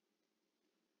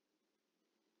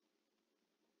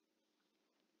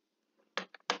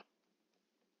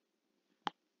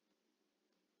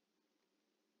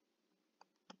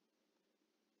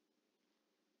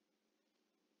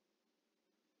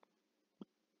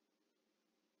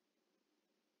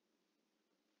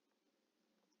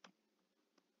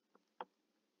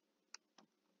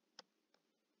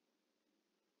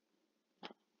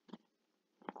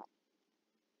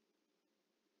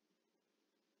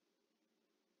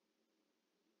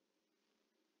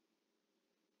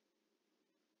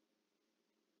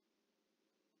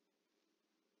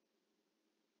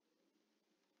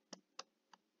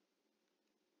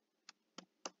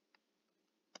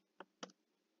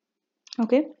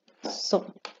 Okay,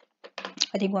 so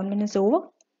I think 1 minute is over.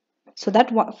 So that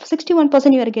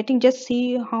 61% you are getting, just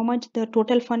see how much the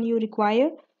total fund you require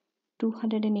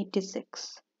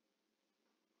 286.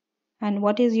 And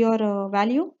what is your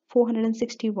value?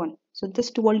 461. So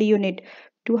this two only you need.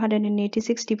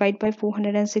 286 divided by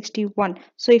 461.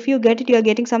 So if you get it, you are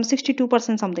getting some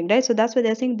 62% something, right? So that's why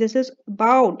they're saying this is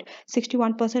about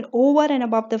 61% over and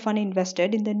above the fund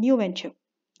invested in the new venture.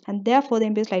 And therefore, the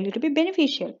MBA is likely to be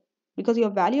beneficial because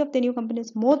your value of the new company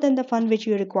is more than the fund which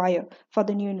you require for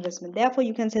the new investment. Therefore,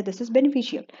 you can say this is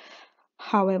beneficial.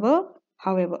 However,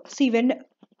 see, when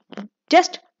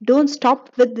just don't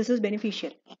stop with this is beneficial.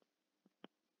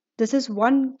 This is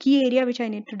one key area which I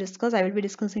need to discuss. I will be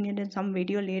discussing it in some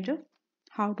video later,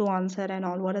 how to answer and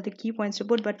all, what are the key points to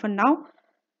put. But for now,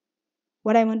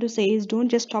 what I want to say is don't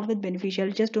just stop with beneficial,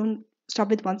 just don't stop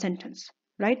with one sentence,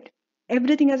 right?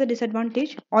 Everything has a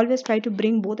disadvantage. Always try to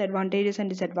bring both advantages and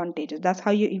disadvantages. That's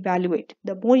how you evaluate.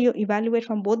 The more you evaluate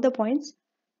from both the points,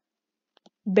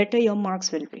 better your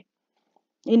marks will be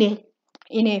in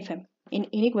AFM, in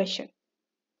any question.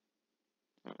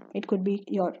 It could be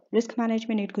your risk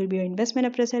management, it could be your investment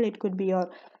appraisal, it could be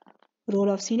your role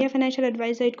of senior financial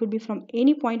advisor, it could be from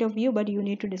any point of view, but you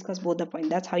need to discuss both the points.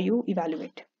 That's how you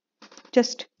evaluate.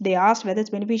 Just they asked whether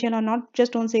it's beneficial or not,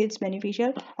 just don't say it's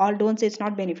beneficial or don't say it's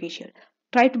not beneficial.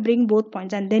 Try to bring both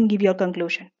points and then give your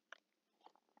conclusion.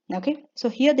 Okay, so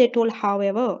here they told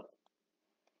however,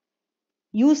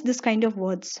 use this kind of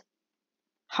words,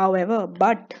 however,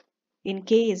 but, in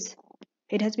case,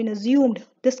 it has been assumed,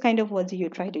 this kind of words you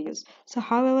try to use. So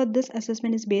however, this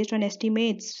assessment is based on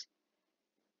estimates,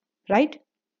 right?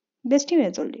 The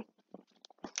estimates only.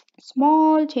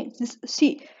 Small change.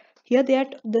 See, here they are.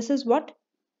 This is what?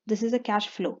 This is a cash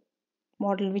flow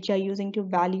model which you are using to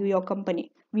value your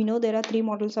company. We know there are three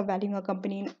models of valuing a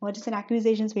company in mergers and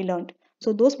acquisitions we learned.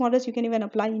 So those models you can even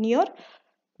apply in your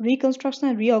reconstruction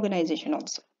and reorganization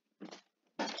also.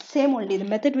 Same only, the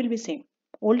method will be same.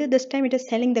 Only this time it is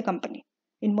selling the company.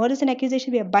 In mergers and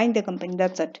acquisition we are buying the company,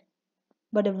 that's it.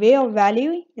 But the way of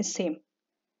valuing is same.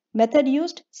 Method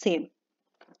used, same.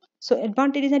 So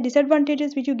advantages and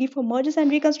disadvantages which you give for mergers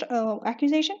and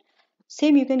acquisition,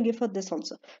 same you can give for this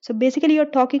also. So basically you're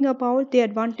talking about the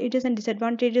advantages and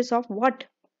disadvantages of what?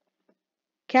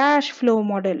 Cash flow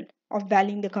model of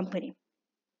valuing the company,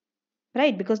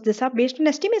 right? Because these are based on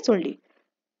estimates only.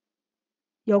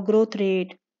 Your growth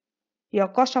rate, your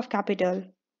cost of capital.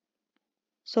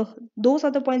 So those are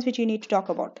the points which you need to talk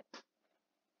about.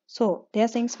 So they are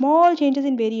saying small changes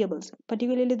in variables,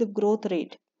 particularly the growth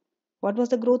rate. What was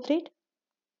the growth rate?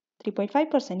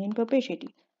 3.5% in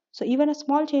perpetuity. So even a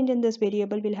small change in this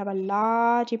variable will have a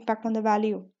large impact on the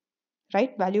value,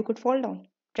 right? Value could fall down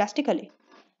drastically.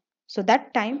 So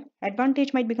that time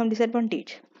advantage might become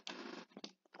disadvantage.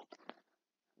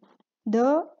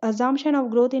 The assumption of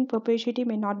growth in perpetuity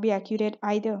may not be accurate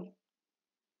either.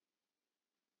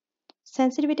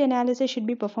 Sensitivity analysis should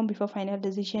be performed before final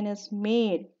decision is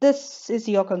made. This is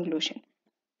your conclusion,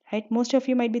 right? Most of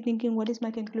you might be thinking, what is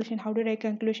my conclusion? How did I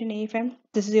conclusion AFM?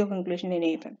 This is your conclusion in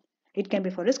AFM. It can be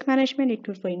for risk management, it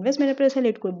could be for investment appraisal,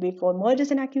 it could be for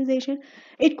mergers and acquisition,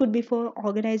 it could be for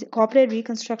corporate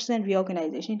reconstruction and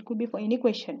reorganization, it could be for any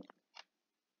question,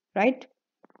 right?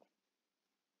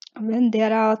 When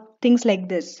there are things like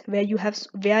this where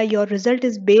your result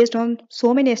is based on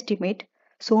so many estimate,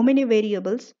 so many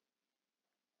variables,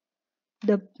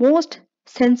 the most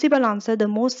sensible answer, the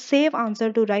most safe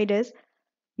answer to write is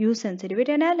use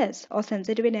sensitivity analysis, or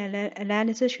sensitivity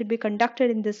analysis should be conducted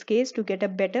in this case to get a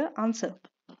better answer.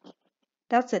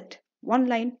 That's it. One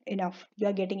line enough. You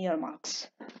are getting your marks.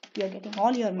 You are getting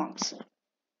all your marks.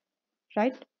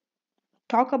 Right?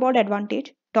 Talk about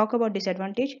advantage, talk about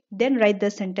disadvantage, then write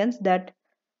the sentence that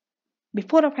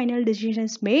before a final decision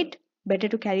is made, better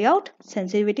to carry out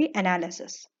sensitivity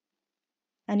analysis.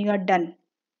 And you are done.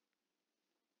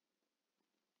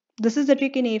 This is the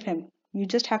trick in AFM. You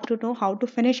just have to know how to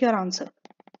finish your answer.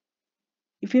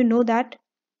 If you know that,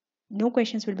 no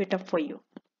questions will be tough for you.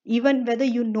 Even whether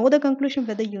you know the conclusion,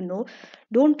 whether you know,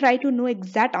 don't try to know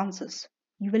exact answers.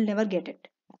 You will never get it.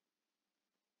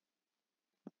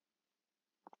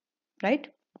 Right?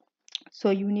 So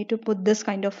you need to put this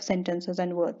kind of sentences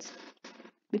and words.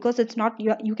 Because it's not,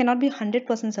 you cannot be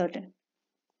 100% certain.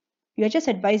 You're just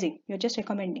advising, you're just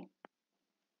recommending.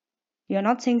 You're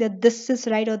not saying that this is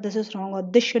right or this is wrong or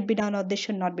this should be done or this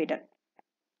should not be done.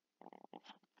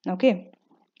 Okay.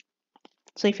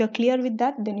 So if you're clear with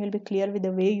that, then you'll be clear with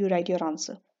the way you write your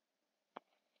answer.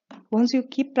 Once you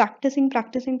keep practicing,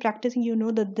 you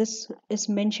know that this is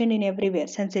mentioned in everywhere.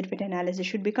 Sensitivity analysis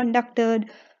should be conducted.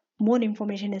 More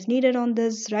information is needed on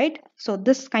this, right? So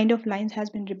this kind of lines has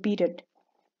been repeated.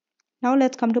 Now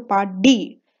let's come to part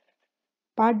D.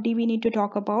 Part D, we need to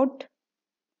talk about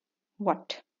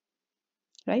what?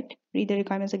 right? Read the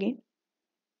requirements again.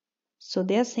 So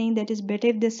they are saying that it's better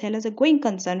if they sell as a going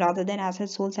concern rather than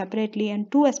assets sold separately.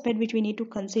 And two aspects which we need to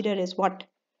consider is what?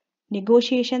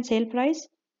 Negotiation, sale price,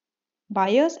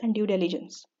 buyers, and due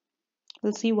diligence.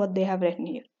 We'll see what they have written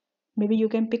here. Maybe you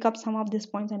can pick up some of these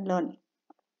points and learn.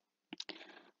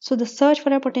 So the search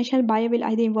for a potential buyer will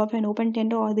either involve an open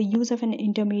tender or the use of an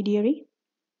intermediary,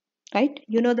 right?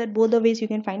 You know that both the ways you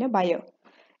can find a buyer.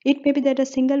 It may be that a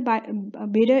single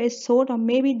bidder is sold, or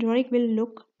maybe Doric will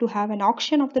look to have an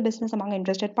auction of the business among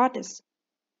interested parties,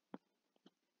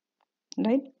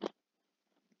 right?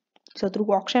 So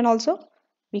through auction also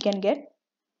we can get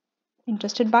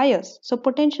interested buyers. So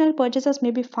potential purchasers may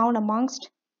be found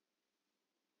amongst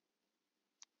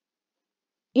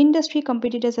industry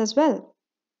competitors as well.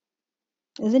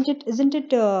 Isn't it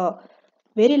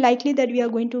very likely that we are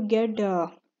going to get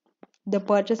the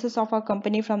purchases of our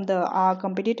company from our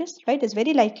competitors, right? It's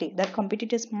very likely that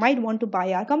competitors might want to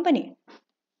buy our company,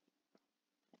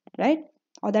 right?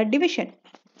 Or that division.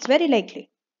 It's very likely.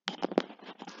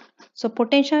 So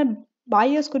potential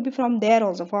buyers could be from there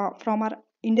also, from our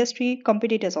industry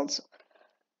competitors also,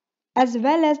 as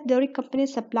well as direct company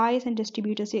suppliers and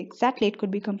distributors. Exactly, it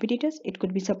could be competitors, it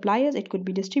could be suppliers, it could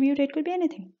be distributor, it could be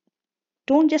anything.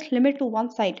 Don't just limit to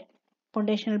one side,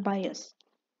 potential buyers,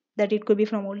 that it could be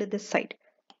from only this side.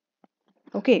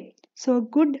 Okay, so a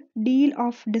good deal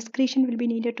of discretion will be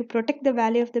needed to protect the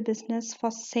value of the business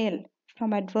for sale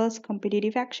from adverse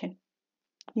competitive action.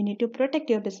 You need to protect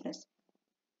your business,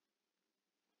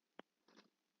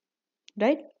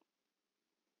 right?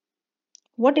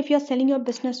 What if you're selling your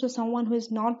business to someone who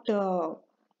is not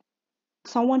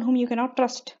someone whom you cannot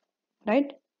trust,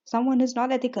 right? Someone who is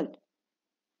not ethical.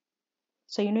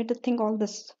 So you need to think all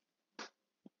this,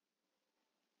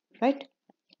 right?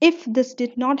 If this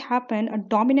did not happen, a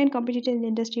dominant competitor in the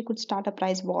industry could start a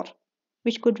price war,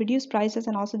 which could reduce prices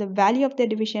and also the value of their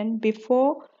division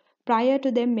prior to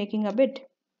them making a bid,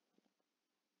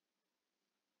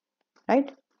 right?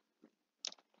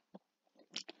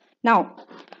 Now,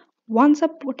 once a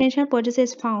potential purchaser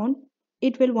is found,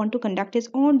 it will want to conduct its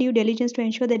own due diligence to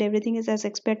ensure that everything is as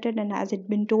expected and as it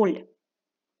been told.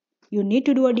 You need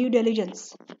to do a due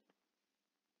diligence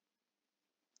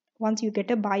once you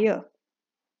get a buyer.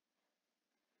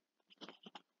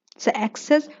 So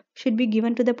access should be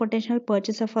given to the potential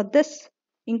purchaser for this,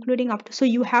 including up to. So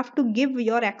you have to give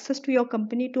your access to your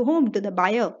company to whom? To the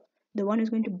buyer, the one who's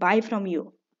going to buy from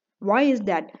you. Why is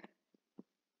that?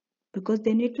 Because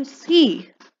they need to see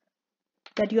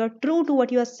that you are true to what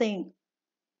you are saying.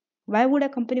 Why would a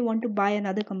company want to buy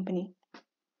another company?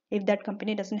 If that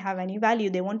company doesn't have any value,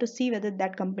 they want to see whether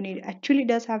that company actually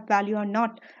does have value or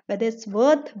not, whether it's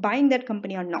worth buying that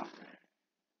company or not.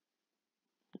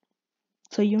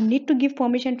 So you need to give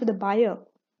permission to the buyer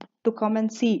to come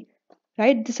and see,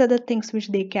 right? These are the things which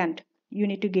they can't. You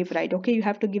need to give, right? Okay, you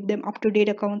have to give them up-to-date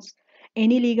accounts,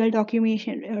 any legal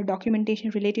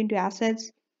documentation relating to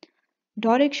assets.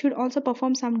 Doric should also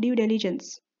perform some due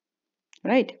diligence,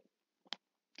 right,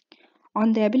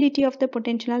 on the ability of the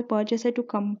potential purchaser to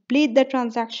complete the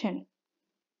transaction,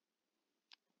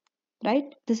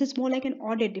 right? This is more like an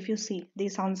audit if you see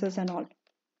these answers and all.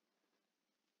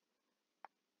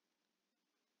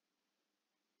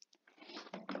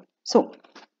 So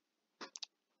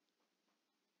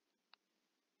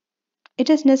it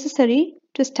is necessary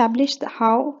to establish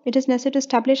how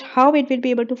it will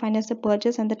be able to finance the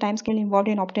purchase and the time scale involved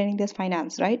in obtaining this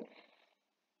finance, right?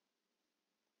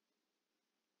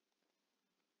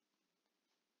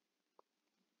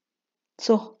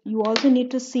 So you also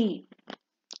need to see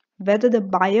whether the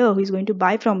buyer who is going to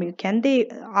buy from you,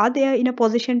 are they in a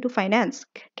position to finance?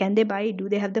 Can they buy? Do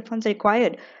they have the funds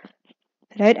required?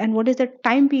 Right? And what is the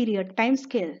time period, time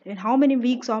scale, in how many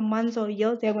weeks or months or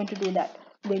years they are going to do that,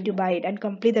 going to buy it and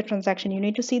complete the transaction? You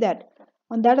need to see that.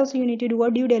 On that also you need to do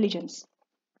a due diligence.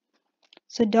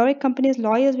 So Doric companies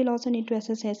lawyers will also need to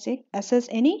assess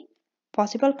any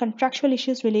possible contractual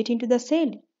issues relating to the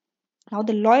sale. Now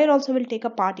the lawyer also will take a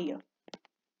part here,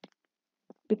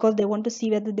 because they want to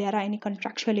see whether there are any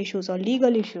contractual issues or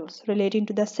legal issues relating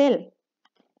to the sale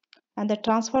and the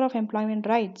transfer of employment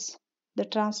rights, the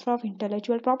transfer of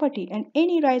intellectual property, and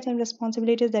any rights and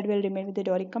responsibilities that will remain with the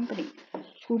Doric company.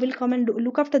 Who will come and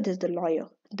look after this? The lawyer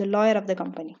of the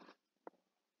company.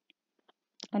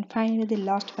 And finally, the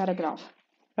last paragraph,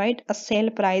 right? A sale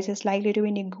price is likely to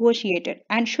be negotiated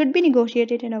and should be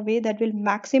negotiated in a way that will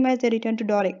maximize the return to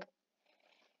Doric,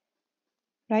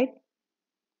 right?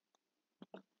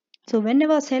 So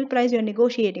whenever a sale price you're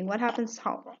negotiating, what happens?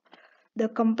 How the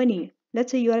company,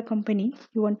 let's say you are a company,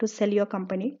 you want to sell your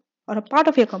company or a part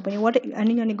of your company,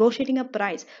 and you're negotiating a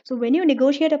price. So when you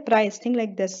negotiate a price, think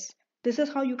like this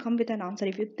is how you come with an answer.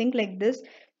 If you think like this,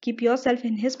 keep yourself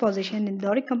in his position, in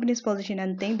Doric company's position,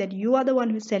 and think that you are the one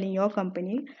who's selling your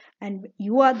company and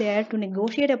you are there to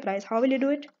negotiate a price. How will you do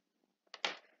it?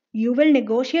 You will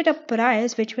negotiate a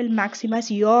price which will maximize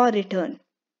your return.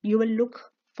 You will look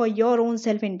for your own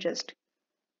self-interest,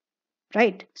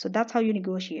 right? So that's how you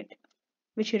negotiate,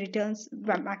 which returns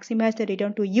maximize the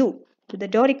return to you, to the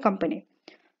Doric company,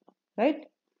 right?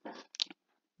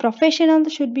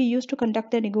 Professionals should be used to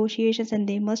conduct the negotiations and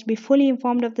they must be fully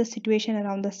informed of the situation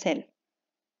around the sale.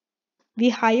 We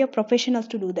hire professionals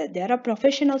to do that. There are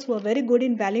professionals who are very good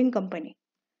in valuing company,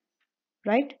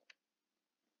 right?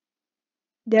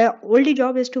 Their only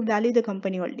job is to value the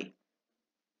company only.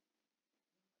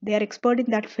 They are expert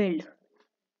in that field,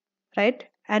 right?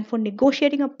 And for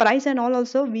negotiating a price and all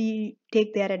also, we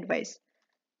take their advice.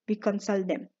 We consult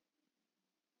them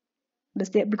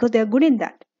because they are good in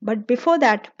that. But before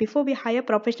that, before we hire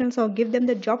professionals or give them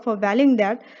the job for valuing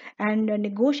that and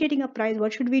negotiating a price,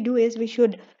 what should we do is we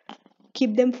should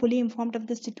keep them fully informed of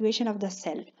the situation of the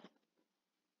sale.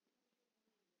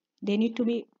 They need to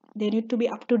be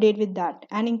up to date with that,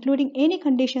 and including any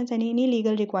conditions and any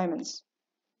legal requirements,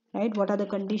 right? What are the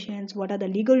conditions, what are the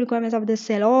legal requirements of the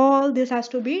sale? All this has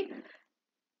to be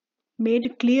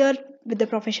made clear with the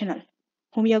professional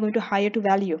whom you are going to hire to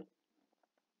value.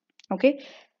 Okay,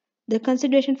 the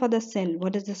consideration for the sale: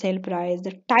 what is the sale price,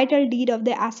 the title deed of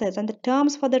the assets, and the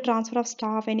terms for the transfer of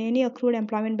staff and any accrued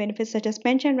employment benefits such as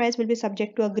pension rights will be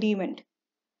subject to agreement.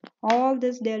 All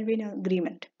this there will be an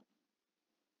agreement,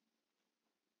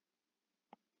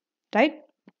 right?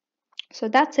 So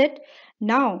that's it.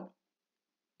 Now,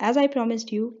 as I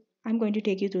promised you, I'm going to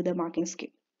take you through the marking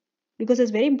scheme because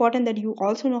it's very important that you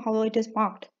also know how it is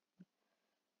marked.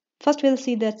 First, we'll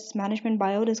see that management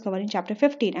buyout is covered in chapter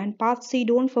 15, and part C,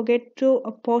 don't forget to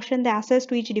apportion the assets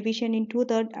to each division in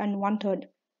 2/3 and 1/3,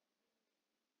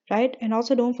 right? And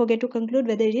also don't forget to conclude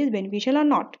whether it is beneficial or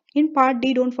not. In part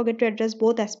D, don't forget to address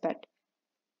both aspects.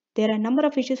 There are a number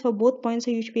of issues for both points,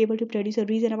 so you should be able to produce a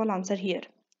reasonable answer here.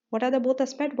 What are the both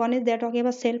aspects? One is they're talking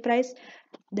about sale price,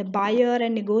 the buyer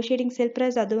and negotiating sale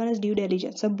price. The other one is due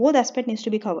diligence. So both aspects needs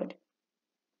to be covered.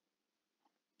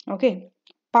 Okay.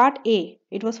 Part A,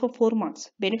 it was for 4 marks.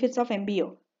 Benefits of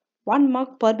MBO. 1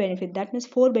 mark per benefit. That means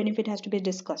 4 benefit has to be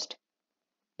discussed.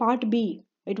 Part B,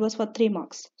 it was for 3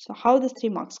 marks. So how this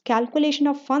 3 marks? Calculation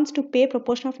of funds to pay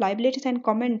proportion of liabilities and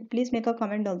comment. Please make a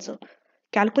comment also.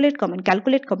 Calculate, comment,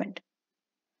 calculate, comment.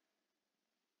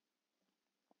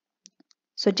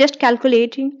 So just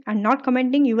calculating and not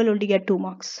commenting, you will only get 2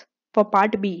 marks for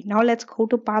part B. Now let's go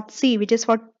to part C, which is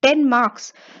for 10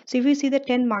 marks. So if you see the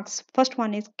 10 marks, first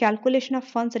one is calculation of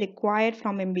funds required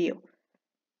from MBO.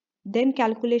 Then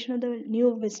calculation of the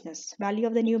new business, value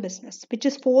of the new business, which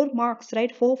is 4 marks,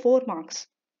 right? 4 marks.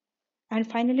 And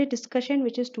finally discussion,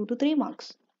 which is 2 to 3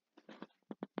 marks.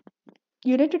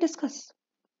 You need to discuss,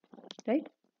 right?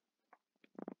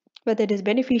 Whether it is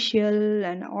beneficial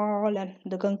and all, and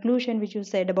the conclusion which you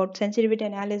said about sensitivity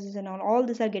analysis and all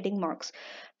these are getting marks.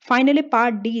 Finally,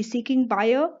 part D, seeking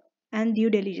buyer and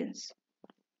due diligence,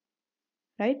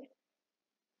 right?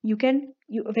 When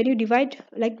you divide,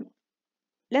 like,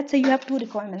 let's say you have 2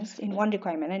 requirements in 1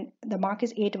 requirement and the mark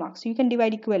is 8 marks, so you can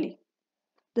divide equally.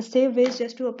 The same way is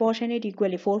just to apportion it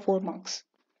equally, 4 marks.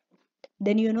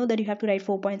 Then you know that you have to write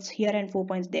 4 points here and 4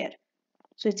 points there.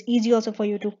 So it's easy also for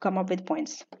you to come up with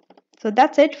points. So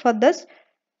that's it for this,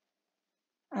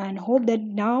 and hope that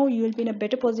now you will be in a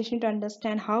better position to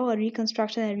understand how a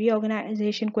reconstruction and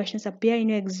reorganization questions appear in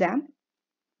your exam,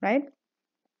 right?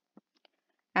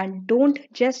 And don't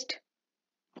just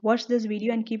watch this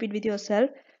video and keep it with yourself.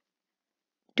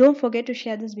 Don't forget to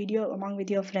share this video among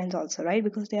with your friends also, right?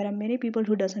 Because there are many people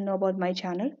who doesn't know about my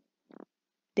channel.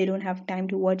 They don't have time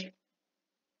to watch.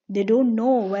 They don't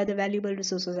know where the valuable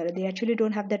resources are. They actually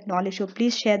don't have that knowledge. So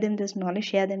please share them this knowledge,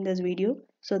 share them this video,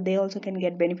 so they also can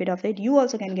get benefit of it. You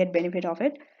also can get benefit of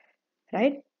it,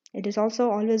 right? It is also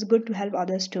always good to help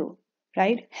others too,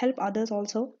 right? Help others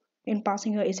also in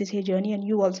passing your ACCA journey, and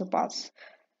you also pass.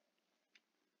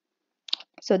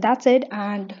 So that's it,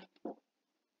 and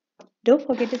don't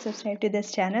forget to subscribe to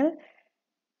this channel.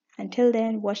 Until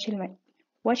then, watch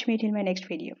me till my next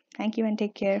video. Thank you and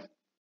take care.